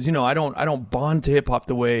bit, because, you know, I don't bond to hip hop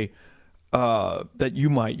the way that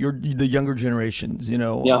you might. You're the younger generations, you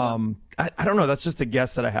know. I don't know. That's just a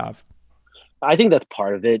guess that I have. I think that's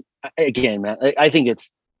part of it. Again, man, I think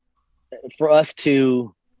it's for us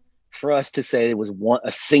to say it was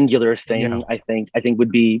a singular thing. I think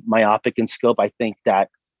would be myopic in scope. I think that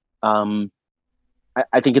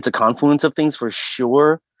I think it's a confluence of things for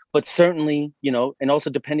sure. But certainly, you know, and also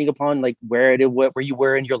depending upon like where you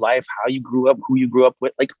were in your life, how you grew up, who you grew up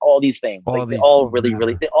with, like all these things, they all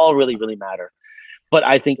really matter. But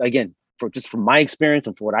I think, again, from my experience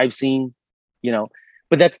and for what I've seen, you know,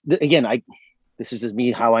 but that's, again, this is just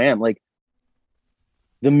me, how I am. Like,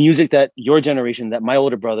 the music that your generation, that my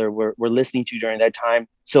older brother were listening to during that time.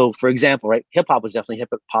 So, for example, right, hip hop was definitely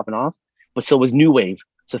popping off, but so was new wave.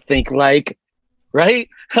 So think like, right,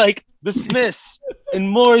 like the Smiths and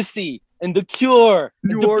Morrissey and The Cure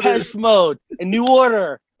and Depeche Mode and New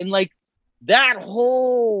Order, and like that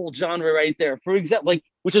whole genre right there, for example, like,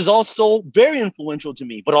 which is also very influential to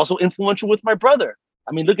me, but also influential with my brother.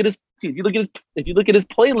 I mean, if you look at his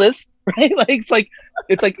playlist, right? Like it's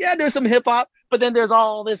like yeah, there's some hip hop, but then there's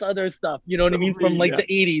all this other stuff, you know what I mean, from like the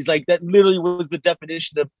 80s, like that literally was the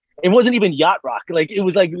definition of. It wasn't even yacht rock, like it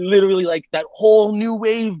was like literally like that whole new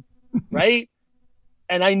wave, right?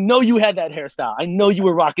 And I know you had that hairstyle. I know you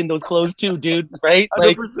were rocking those clothes too, dude. Right?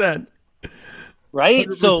 Like, 100%. Right?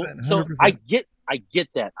 100%, So I get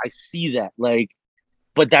that. I see that. Like,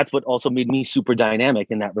 but that's what also made me super dynamic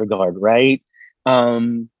in that regard, right?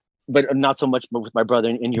 But not so much with my brother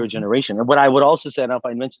in your generation. And what I would also say, and if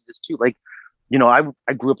I mentioned this too, like, you know,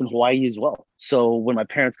 I grew up in Hawaii as well. So when my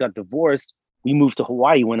parents got divorced, we moved to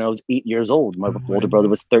Hawaii when I was 8 years old. My older brother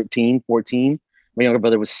was 13, 14. My younger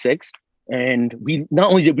brother was 6. And we not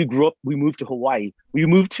only did we grow up, we moved to Hawaii. We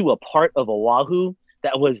moved to a part of Oahu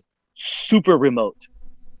that was super remote.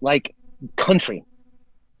 like country.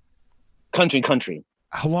 Country.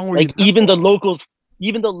 How long were you Like there even for?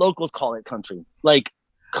 even the locals call it country. Like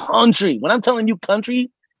country. When I'm telling you country,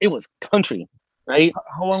 it was country, right?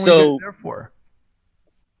 How long were you guys So there for?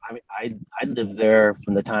 I mean, I lived there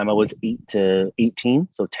from the time I was 8 to 18,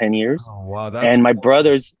 so 10 years. Oh wow, that's And my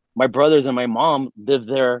brothers and my mom lived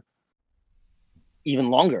there even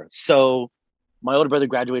longer. So my older brother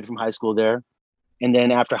graduated from high school there, and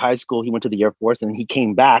then after high school, he went to the Air Force, and he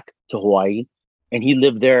came back to Hawaii, and he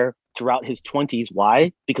lived there throughout his 20s.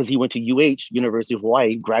 Why? Because he went to University of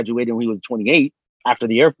Hawaii, graduated when he was 28 after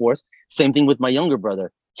the Air Force. Same thing with my younger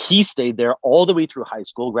brother. He stayed there all the way through high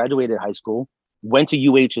school, graduated high school, went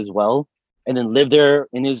to as well, and then lived there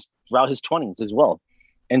throughout his 20s as well.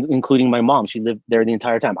 And including my mom, she lived there the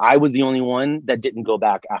entire time. I was the only one that didn't go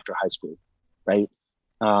back after high school, right?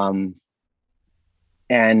 Um,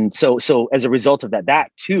 and so as a result of that,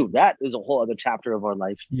 that is a whole other chapter of our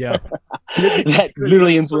life Yeah. that Because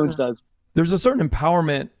literally influenced us. there's a certain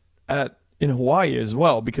empowerment in Hawaii as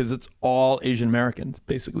well because it's all Asian Americans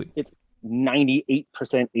basically. It's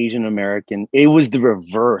 98% Asian American. It was the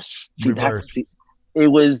reverse. Reverse. It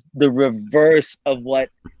was the reverse of what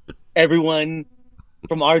everyone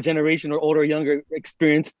from our generation or older or younger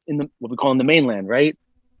experienced in what we call in the mainland, right?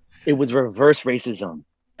 It was reverse racism.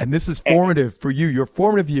 And this is formative for you, your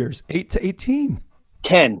formative years, 8 to 18.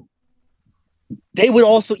 Ken, they would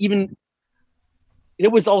also even, there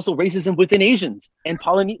was also racism within Asians and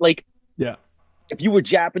Polynesian. Like, Yeah. if you were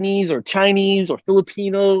Japanese or Chinese or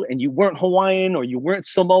Filipino and you weren't Hawaiian or you weren't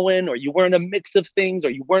Samoan or you weren't a mix of things or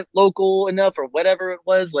you weren't local enough or whatever it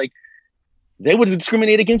was, like they would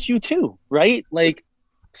discriminate against you too, right?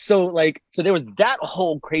 So there was that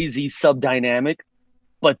whole crazy sub dynamic.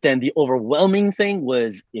 But then the overwhelming thing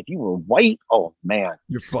was if you were white, oh man,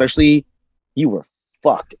 especially you were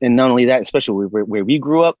fucked. And not only that, especially where we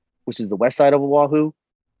grew up, which is the west side of Oahu,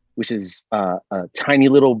 which is a tiny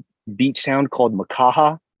little beach town called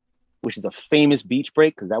Makaha, which is a famous beach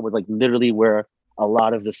break because that was like literally where a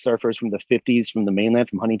lot of the surfers from the 50s from the mainland,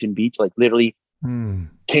 from Huntington Beach, like literally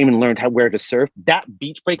came and learned where to surf. That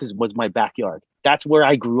beach break was my backyard. That's where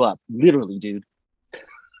I grew up, literally, dude.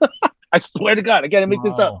 I swear to God, I gotta make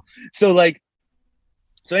this up. So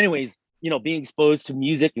anyways, being exposed to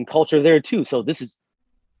music and culture there too. So this is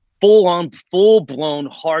full blown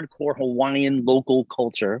hardcore Hawaiian local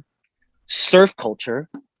culture, surf culture.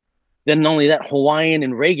 Then not only that, Hawaiian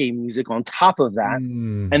and reggae music on top of that.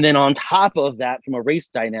 And then on top of that, from a race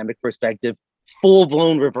dynamic perspective, full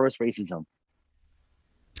blown reverse racism.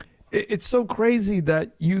 It's so crazy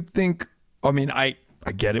that you think, I mean, I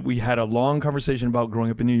get it. We had a long conversation about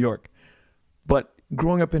growing up in New York. But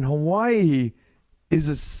growing up in Hawaii is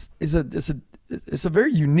a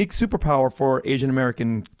very unique superpower for Asian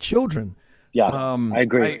American children. Yeah, I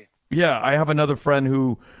agree. I have another friend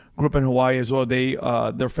who grew up in Hawaii as well. They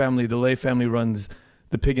their family, the Lay family, runs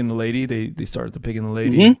the Pig and the Lady. They started the Pig and the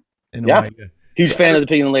Lady in Hawaii. Huge fan of the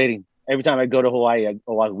Pig and the Lady. Every time I go to Hawaii,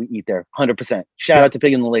 we eat there. 100%. Shout out to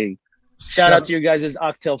Pig and the Lady. Shout out to your guys'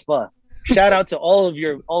 oxtail pho. Shout out to all of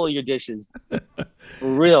your dishes. For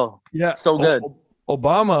real. Yeah. So good.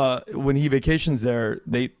 Obama, when he vacations there,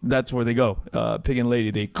 that's where they go. Pig and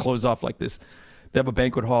Lady. They close off like this. They have a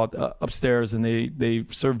banquet hall upstairs, and they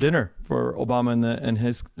serve dinner for Obama and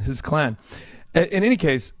his clan. In any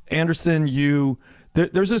case, Anderson,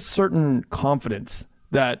 there's a certain confidence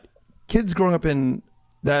that kids growing up in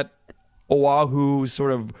that Oahu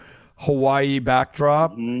sort of Hawaii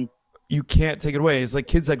backdrop, you can't take it away. It's like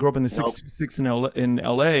kids that grew up in the 626 in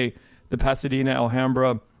LA, the Pasadena,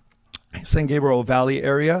 Alhambra, San Gabriel Valley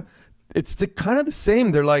area. It's kind of the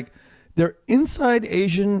same. They're inside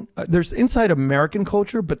Asian, there's inside American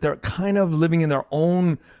culture, but they're kind of living in their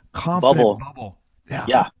own confident bubble.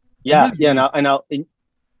 Yeah. And I'll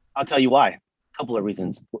tell you why. A couple of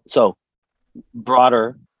reasons. So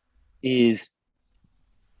broader is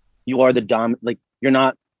you are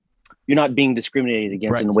you're not being discriminated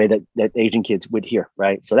against in a way that Asian kids would hear,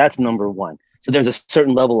 right? So that's number one. So there's a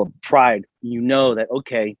certain level of pride. You know that,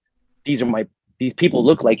 okay, these people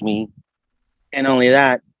look like me. And not only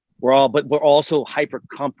that, we're also hyper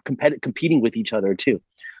competing with each other too.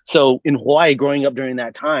 So in Hawaii, growing up during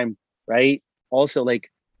that time, right? Also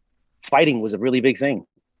like fighting was a really big thing.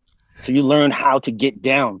 So you learn how to get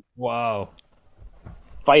down. Wow.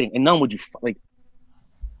 Fighting. And none would you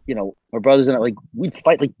my brothers and I, we'd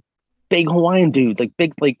fight like big Hawaiian dudes,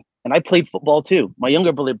 and I played football too. My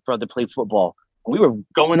younger brother played football. We were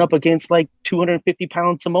going up against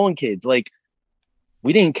 250-pound Samoan kids.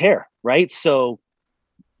 We didn't care, right? So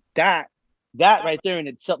that right there in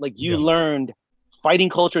itself, you learned fighting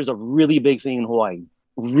culture is a really big thing in Hawaii.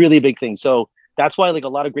 really big thing. So that's why like a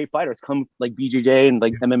lot of great fighters come, like BJJ and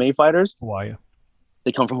like MMA fighters. Hawaii.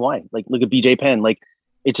 They come from Hawaii. Like look at BJ Penn. Like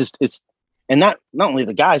it's and not only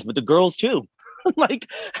the guys but the girls too. like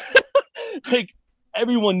like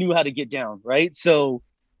everyone knew how to get down, right? So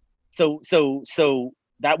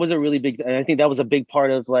that was a really big, and I think that was a big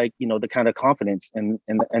part of like, you know, the kind of confidence and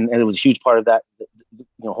it was a huge part of that, you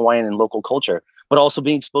know, Hawaiian and local culture, but also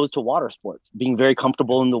being exposed to water sports, being very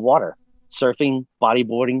comfortable in the water, surfing,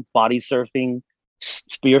 bodyboarding, body surfing,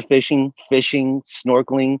 spearfishing, fishing,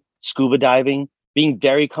 snorkeling, scuba diving, being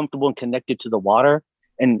very comfortable and connected to the water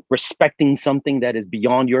and respecting something that is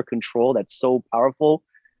beyond your control. That's so powerful.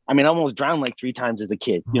 I mean, I almost drowned like 3 times as a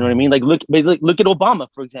kid. You know what I mean? Like, look at Obama,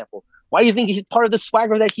 for example. Why do you think he's part of the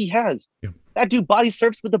swagger that he has? Yeah. That dude body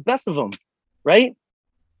surfs with the best of them, right?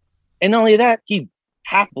 And not only that, he's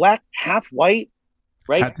half black, half white,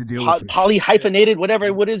 right? Had to deal with polyhyphenated, whatever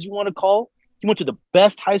it is you want to call. He went to the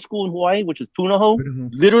best high school in Hawaii, which is Punahou,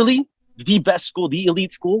 literally the best school, the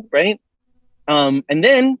elite school, right? And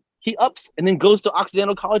then he ups and then goes to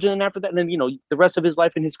Occidental College, and then after that, and then, you know, the rest of his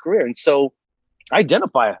life and his career. And so I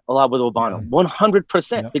identify a lot with Obama,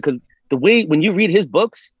 100%, because the way, when you read his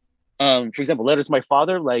books, for example, Letters to My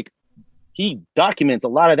Father, like he documents a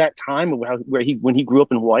lot of that time when he grew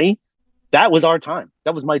up in Hawaii. That was our time.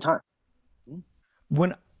 That was my time.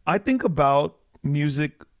 When I think about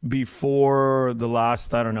music before the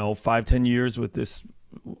last, I don't know, 5-10 years with this,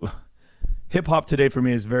 hip hop today for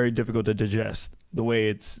me is very difficult to digest the way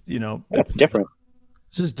it's, you know, that's different.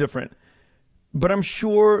 It's just different. But I'm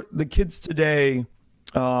sure the kids today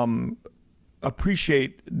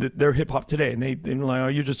appreciate their hip hop today, and they're like, "Oh,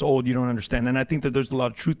 you're just old, you don't understand." And I think that there's a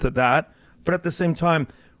lot of truth to that. But at the same time,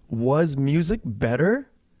 was music better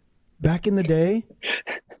back in the day?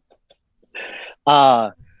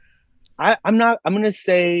 I'm going to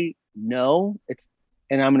say no.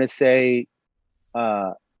 I'm going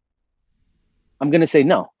to say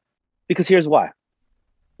no, because here's why.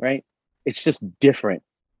 Right? It's just different.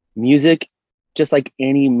 Music, just like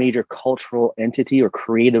any major cultural entity or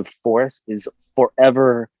creative force, is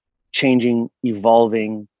forever changing,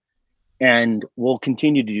 evolving, and will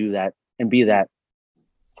continue to do that and be that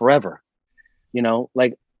forever. You know,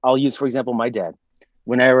 like I'll use, for example, my dad.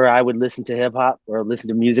 Whenever I would listen to hip hop or listen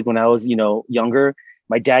to music when I was, you know, younger,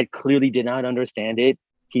 my dad clearly did not understand it.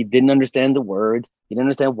 He didn't understand the words. He didn't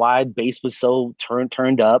understand why bass was so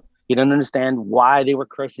turned up. He didn't understand why they were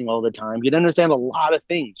cursing all the time. He didn't understand a lot of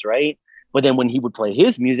things, right? But then when he would play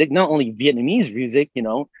his music, not only Vietnamese music, you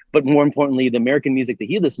know, but more importantly, the American music that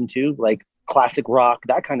he listened to, like classic rock,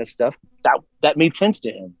 that kind of stuff, that made sense to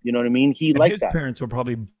him. You know what I mean? He liked that. His parents were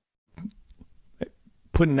probably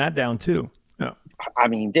putting that down too. Yeah. I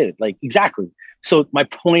mean, dude, like exactly. So my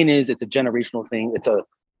point is, it's a generational thing.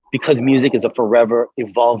 Because music is a forever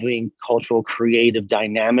evolving cultural creative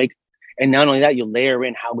dynamic. And not only that, you layer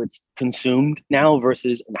in how it's consumed now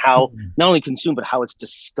versus and how not only consumed, but how it's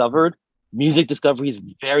discovered. Music discovery is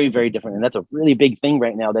very, very different. And that's a really big thing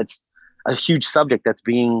right now. That's a huge subject that's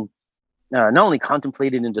being not only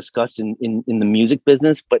contemplated and discussed in the music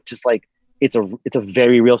business, but just like it's a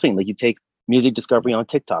very real thing. Like you take music discovery on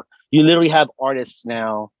TikTok. You literally have artists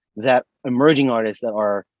now, that emerging artists that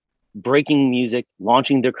are breaking music,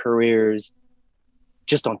 launching their careers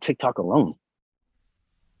just on TikTok alone.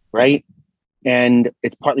 Right. And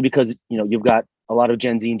it's partly because, you know, you've got a lot of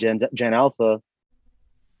Gen Z and Gen Alpha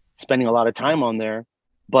spending a lot of time on there.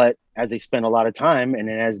 But as they spend a lot of time and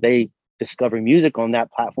then as they discover music on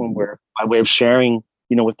that platform, where by way of sharing,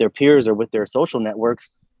 you know, with their peers or with their social networks,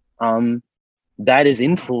 that is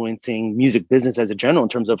influencing music business as a general in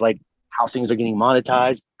terms of like how things are getting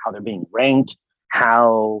monetized, how they're being ranked,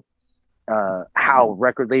 how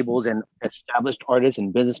record labels and established artists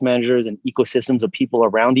and business managers and ecosystems of people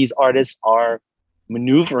around these artists are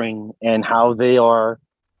maneuvering, and how they are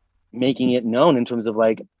making it known in terms of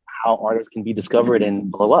like how artists can be discovered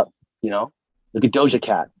and blow up. You know, look at Doja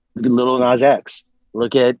Cat, look at Lil Nas X,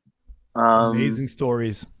 look at amazing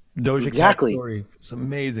stories. Doja Cat story, it's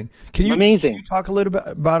amazing. Can you talk a little bit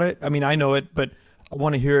about it? I mean, I know it, but I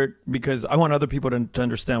want to hear it because I want other people to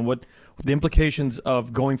understand what the implications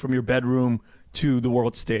of going from your bedroom to the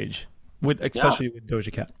world stage, especially with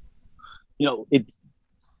Doja Cat. You know,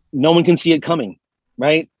 no one can see it coming,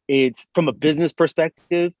 right? It's from a business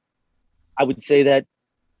perspective. I would say that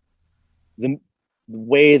the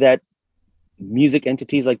way that music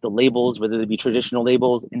entities like the labels, whether they be traditional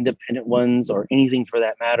labels, independent ones, or anything for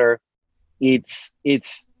that matter, it's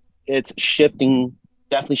shifting,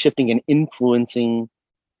 definitely shifting and influencing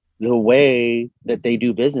the way that they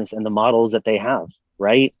do business and the models that they have,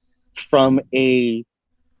 right? From a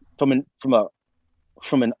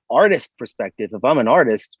from an artist perspective, if I'm an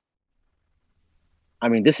artist, I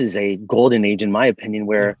mean, this is a golden age, in my opinion,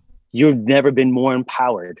 where you've never been more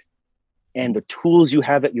empowered, and the tools you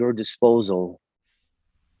have at your disposal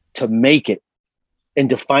to make it, and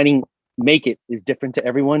defining make it is different to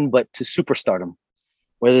everyone, but to superstardom,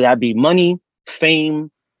 whether that be money,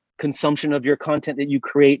 fame, consumption of your content that you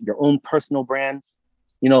create, your own personal brand.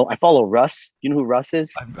 You know, I follow Russ. You know who Russ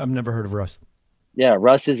is? I've never heard of Russ. Yeah,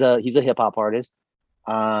 Russ is he's a hip hop artist.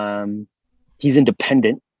 He's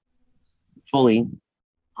independent fully,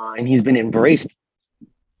 and he's been embraced,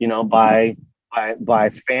 you know, by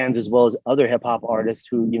fans as well as other hip hop artists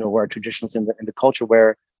who, you know, who are traditionalists in the culture,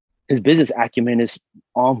 where his business acumen is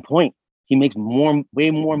on point. He makes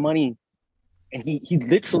way more money, and he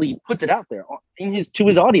literally puts it out there to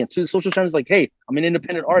his audience, to his social channels, like, hey, I'm an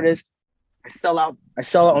independent artist. I sell out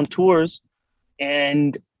on tours,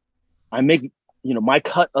 and I make, you know, my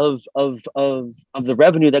cut of the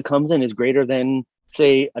revenue that comes in is greater than,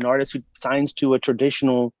 say, an artist who signs to a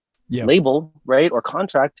traditional label, right, or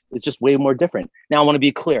contract. Is just way more different. Now, I want to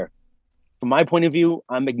be clear. From my point of view,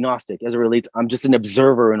 I'm agnostic as it relates. I'm just an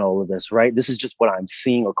observer in all of this, right? This is just what I'm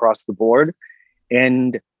seeing across the board.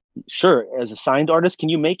 And sure, as a signed artist, can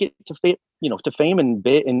you make it to fame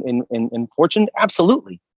and fortune?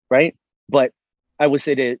 Absolutely, right? But I would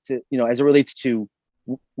say to you know, as it relates to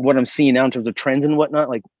what I'm seeing now in terms of trends and whatnot,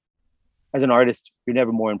 like, as an artist, you're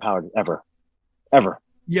never more empowered, ever.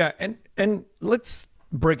 Yeah, and let's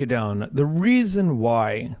break it down. The reason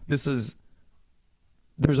why there's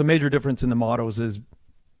a major difference in the models is,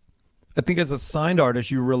 I think as a signed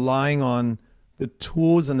artist, you're relying on the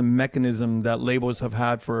tools and the mechanism that labels have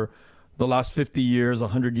had for the last 50 years,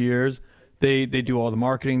 100 years. They do all the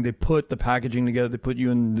marketing, they put the packaging together, they put you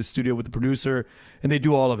in the studio with the producer, and they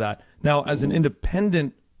do all of that. Now, as an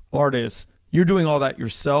independent artist, you're doing all that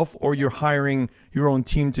yourself, or you're hiring your own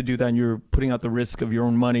team to do that, and you're putting out the risk of your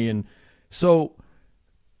own money. And so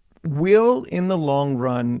will, in the long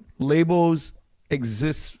run, labels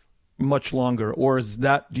exist much longer, or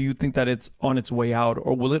do you think that it's on its way out,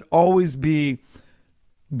 or will it always be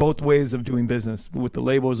both ways of doing business, with the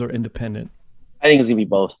labels or independent? I think it's gonna be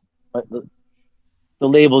both. The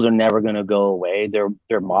labels are never gonna go away.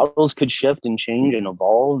 Their models could shift and change and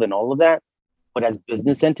evolve and all of that, but as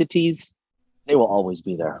business entities, they will always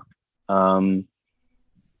be there. Now,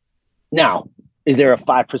 is there a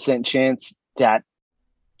 5% chance that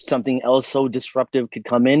something else so disruptive could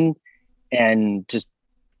come in and just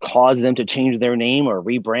cause them to change their name or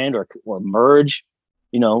rebrand or merge,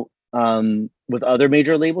 you know, with other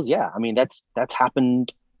major labels? Yeah, I mean, that's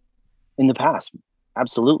happened in the past,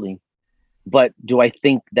 absolutely. But do I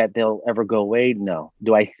think that they'll ever go away? No.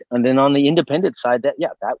 And then on the independent side, that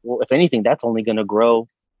will, if anything, that's only going to grow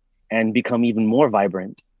and become even more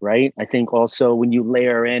vibrant, right? I think also when you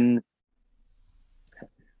layer in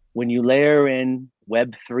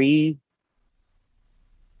Web3,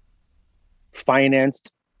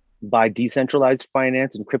 financed by decentralized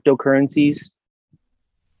finance and cryptocurrencies,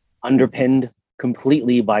 underpinned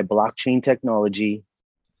completely by blockchain technology,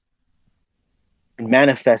 and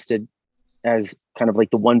manifested as kind of like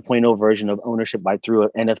the 1.0 version of ownership through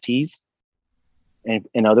NFTs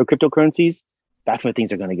and other cryptocurrencies, that's when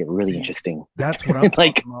things are going to get really interesting. That's what I'm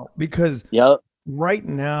talking about. Because right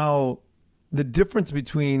now, the difference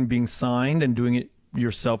between being signed and doing it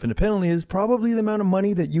yourself independently is probably the amount of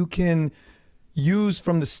money that you can use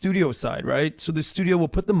from the studio side, right? So the studio will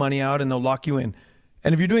put the money out and they'll lock you in.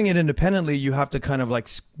 And if you're doing it independently, you have to kind of like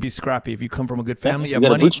be scrappy. If you come from a good family, you have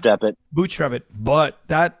money. Bootstrap it. But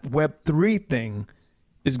that Web3 thing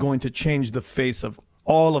is going to change the face of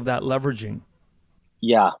all of that leveraging.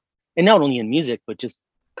 Yeah. And not only in music, but just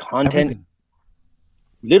content. Everything.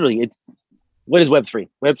 Literally, what is Web3?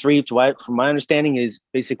 Web3, from my understanding, is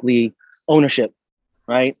basically ownership,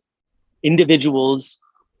 right? Individuals,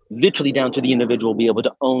 literally down to the individual, be able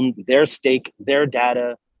to own their stake, their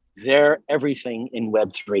data, their everything in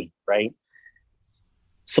Web3, right?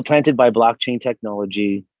 Supplanted by blockchain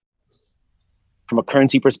technology. From a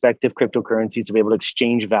currency perspective, cryptocurrencies to be able to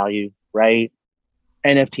exchange value, right?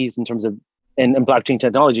 NFTs in terms of, and blockchain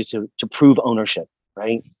technology to prove ownership,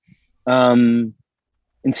 right? And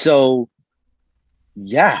so,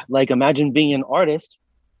 yeah, like imagine being an artist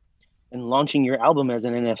and launching your album as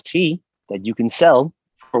an NFT that you can sell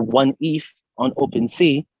for 1 ETH on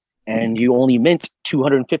OpenSea, and you only mint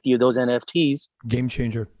 250 of those NFTs. Game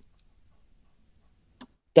changer.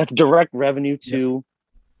 That's direct revenue to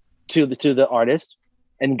the artist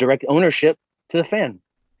and direct ownership to the fan.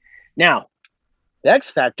 Now, the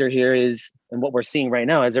X factor here is, and what we're seeing right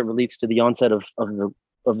now as it relates to the onset of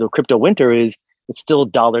the crypto winter, is it's still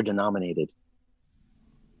dollar denominated.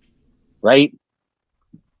 right?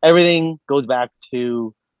 Everything goes back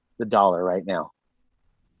to the dollar right now.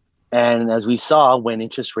 And as we saw, when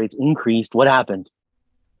interest rates increased, what happened?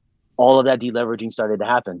 All of that deleveraging started to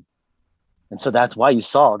happen. And so that's why you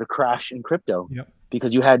saw the crash in crypto, Yep.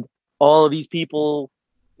 because you had all of these people,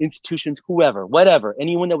 institutions, whoever, whatever,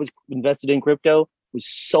 anyone that was invested in crypto was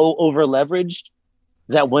so over leveraged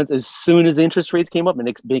that once, as soon as the interest rates came up and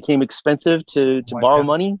it became expensive to borrow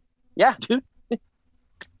money, yeah, dude,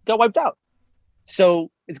 got wiped out. So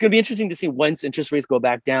it's going to be interesting to see once interest rates go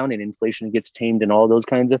back down and inflation gets tamed and all those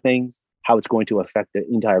kinds of things, how it's going to affect the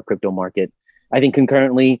entire crypto market. I think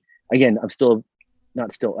concurrently, again, like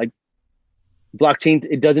blockchain,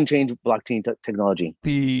 it doesn't change blockchain technology.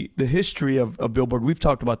 The history of Billboard, we've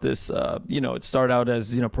talked about this. It started out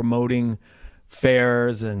as promoting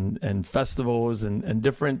fairs and festivals and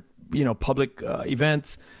different public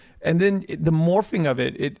events, and then the morphing of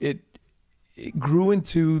it grew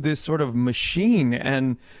into this sort of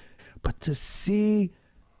machine. But to see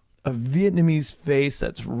a Vietnamese face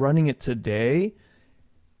that's running it today,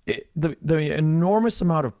 the enormous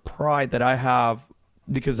amount of pride that I have,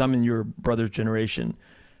 because I'm in your brother's generation,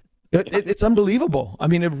 it's unbelievable. I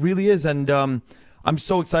mean, it really is. And I'm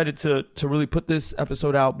so excited to really put this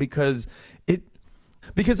episode out because it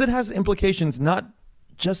has implications not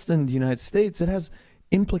just in the United States. It has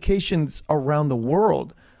implications around the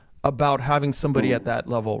world about having somebody at that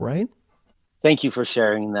level, right? Thank you for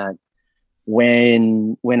sharing that.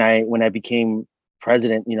 When I became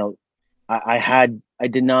president, I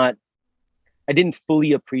didn't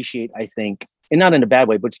fully appreciate, I think, and not in a bad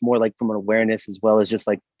way, but it's more like from an awareness as well as just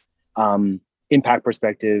like impact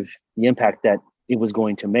perspective, the impact that it was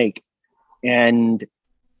going to make. And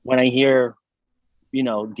when I hear,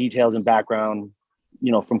 details and background,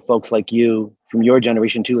 from folks like you, from your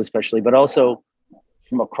generation too, especially, but also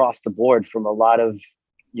from across the board, from a lot of,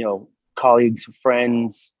 colleagues,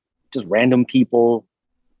 friends, just random people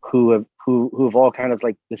who have all kind of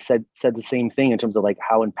like said the same thing in terms of like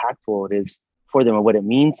how impactful it is for them and what it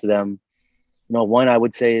means to them. One I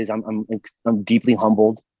would say is I'm deeply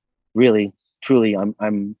humbled, really, truly.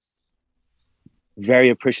 I'm very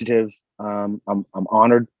appreciative. I'm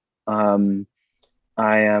honored.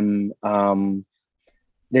 I am.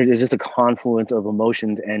 There's just a confluence of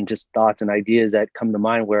emotions and just thoughts and ideas that come to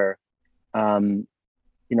mind where, I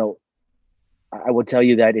will tell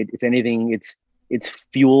you that if anything, it's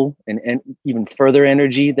fuel and even further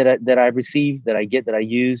energy that I receive, that I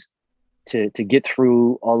use to get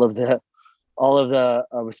through all of the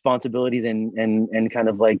responsibilities and kind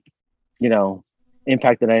of like,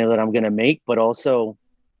 impact that I know that I'm going to make, but also,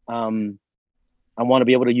 I want to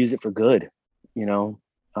be able to use it for good,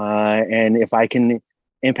 and if I can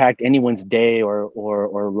impact anyone's day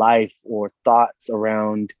or life or thoughts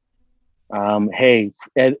around, hey,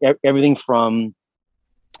 everything from,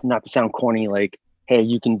 not to sound corny, like, hey,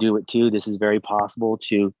 you can do it too, this is very possible,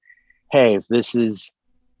 to, hey, if this is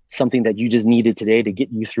something that you just needed today to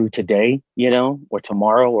get you through today, or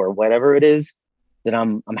tomorrow or whatever it is, then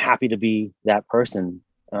I'm happy to be that person.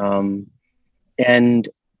 And,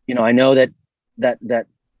 I know that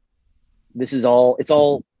this is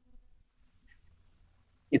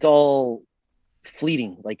it's all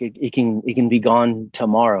fleeting. Like it can be gone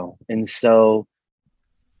tomorrow. And so,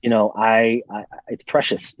 I it's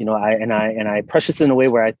precious, I precious in a way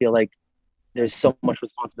where I feel like there's so much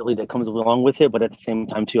responsibility that comes along with it, but at the same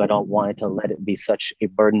time too, I don't want it to let it be such a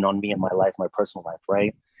burden on me in my life, my personal life,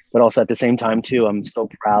 right? But also at the same time too, I'm so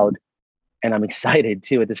proud and I'm excited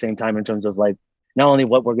too at the same time in terms of like not only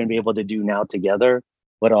what we're going to be able to do now together,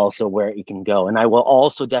 but also where it can go. And I will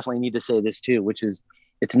also definitely need to say this too, which is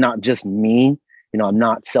it's not just me, I'm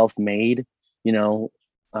not self-made,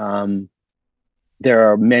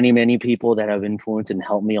 there are many, many people that have influenced and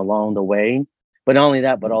helped me along the way. But not only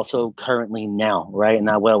that, but also currently now, right? And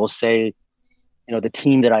what I will say, the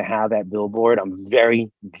team that I have at Billboard, I'm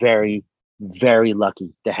very, very, very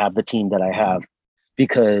lucky to have the team that I have,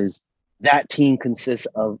 because that team consists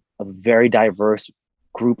of a very diverse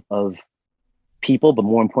group of people, but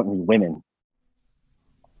more importantly, women.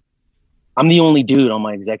 I'm the only dude on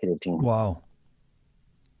my executive team. Wow.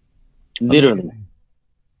 Literally.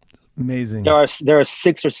 Amazing. There are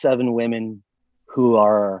 6 or 7 women who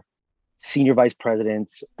are senior vice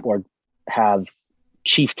presidents or have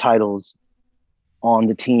chief titles on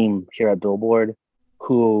the team here at Billboard,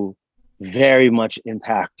 who very much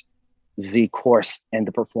impact the course and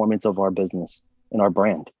the performance of our business and our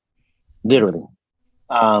brand, literally.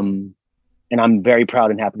 And I'm very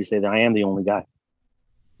proud and happy to say that I am the only guy,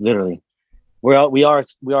 literally. We are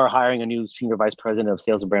hiring a new senior vice president of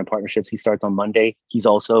sales and brand partnerships. He starts on Monday. He's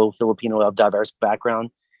also Filipino of diverse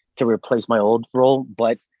background. to replace my old role,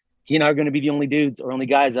 but he and I are going to be the only dudes or only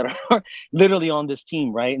guys that are literally on this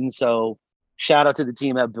team, right? And so shout out to the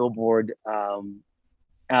team at Billboard.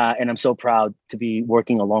 And I'm so proud to be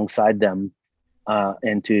working alongside them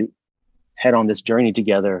and to head on this journey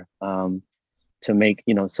together to make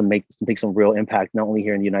some real impact, not only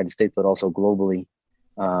here in the United States, but also globally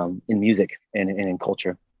in music and in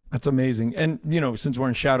culture. That's amazing. And, since we're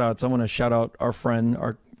in shout outs, I want to shout out our friend,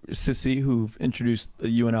 our Sissy, who introduced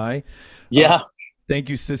you and I. Yeah. Thank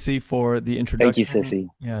you, Sissy, for the introduction. Thank you, Sissy.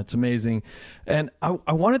 Yeah, it's amazing. And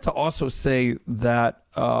I wanted to also say that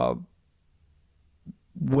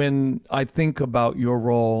when I think about your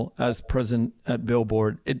role as president at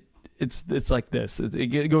Billboard, it's like this.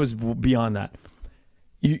 It goes beyond that.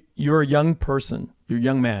 You're a young person. You're a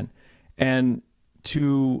young man. And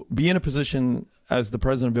to be in a position as the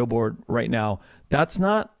president of Billboard right now, that's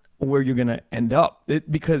not where you're going to end up,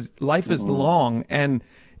 because life is long, and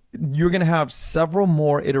you're going to have several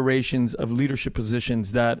more iterations of leadership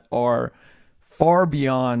positions that are far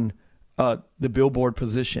beyond the Billboard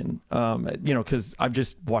position. Because I've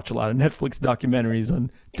just watched a lot of Netflix documentaries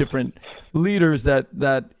on different leaders that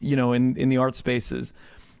in the art spaces.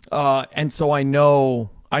 And so I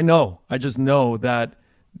just know that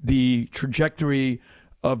the trajectory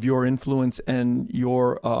of your influence and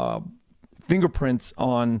your fingerprints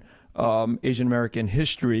on Asian American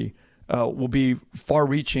history will be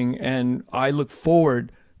far-reaching, and I look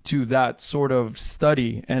forward to that sort of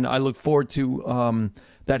study, and I look forward to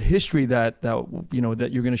that history that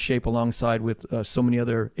you're going to shape alongside with so many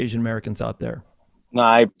other Asian Americans out there. No,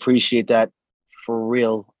 I appreciate that for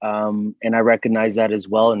real, and I recognize that as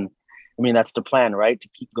well. And I mean, that's the plan, right? To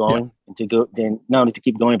keep going and to go, then not only to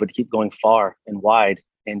keep going, but to keep going far and wide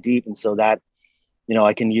and deep, and so that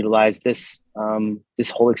I can utilize this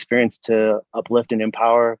whole experience to uplift and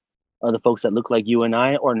empower the folks that look like you and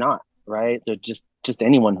I, or not, right? They're just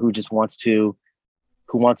anyone who just wants to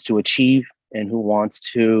achieve and who wants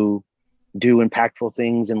to do impactful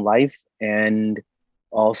things in life, and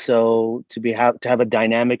also to have a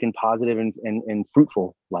dynamic and positive and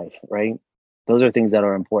fruitful life, right? Those are things that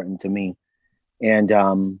are important to me. And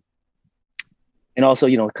also,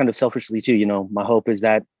 kind of selfishly too, my hope is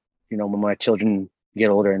that, when my children get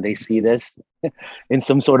older and they see this in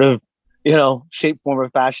some sort of, shape, form, or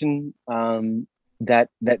fashion, that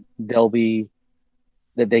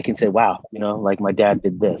they can say, wow, like my dad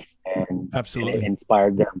did this, and absolutely, and it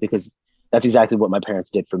inspired them, because that's exactly what my parents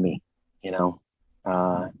did for me, and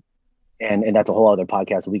that's a whole other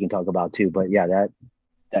podcast we can talk about too. But yeah,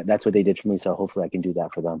 that's what they did for me. So hopefully I can do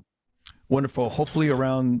that for them. Wonderful. Hopefully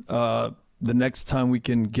around the next time we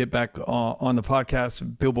can get back on the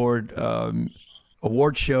podcast, Billboard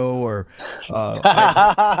award show, or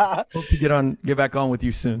I hope to get back on with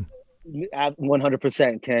you soon.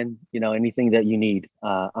 100%, Ken. Anything that you need,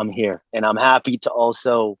 I'm here, and I'm happy to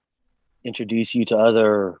also introduce you to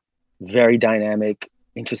other very dynamic,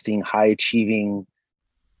 interesting, high achieving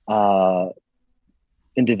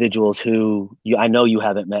individuals who I know you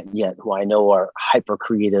haven't met yet, who I know are hyper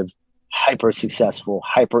creative, hyper successful,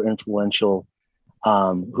 hyper influential,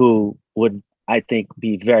 who would, I think,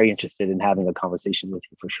 be very interested in having a conversation with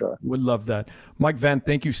you for sure. Would love that. Mike Van,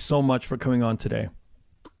 thank you so much for coming on today.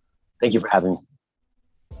 Thank you for having me.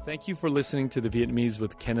 Thank you for listening to The Vietnamese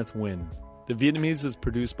with Kenneth Nguyen. The Vietnamese is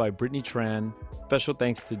produced by Brittany Tran. Special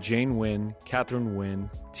thanks to Jane Nguyen, Catherine Nguyen,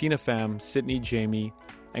 Tina Pham, Sydney Jamie,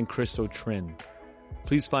 and Christo Trin.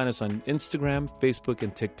 Please find us on Instagram, Facebook,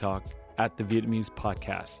 and TikTok at The Vietnamese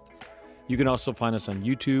Podcast. You can also find us on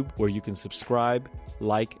YouTube, where you can subscribe,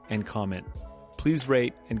 like, and comment. Please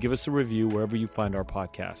rate and give us a review wherever you find our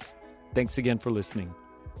podcasts. Thanks again for listening.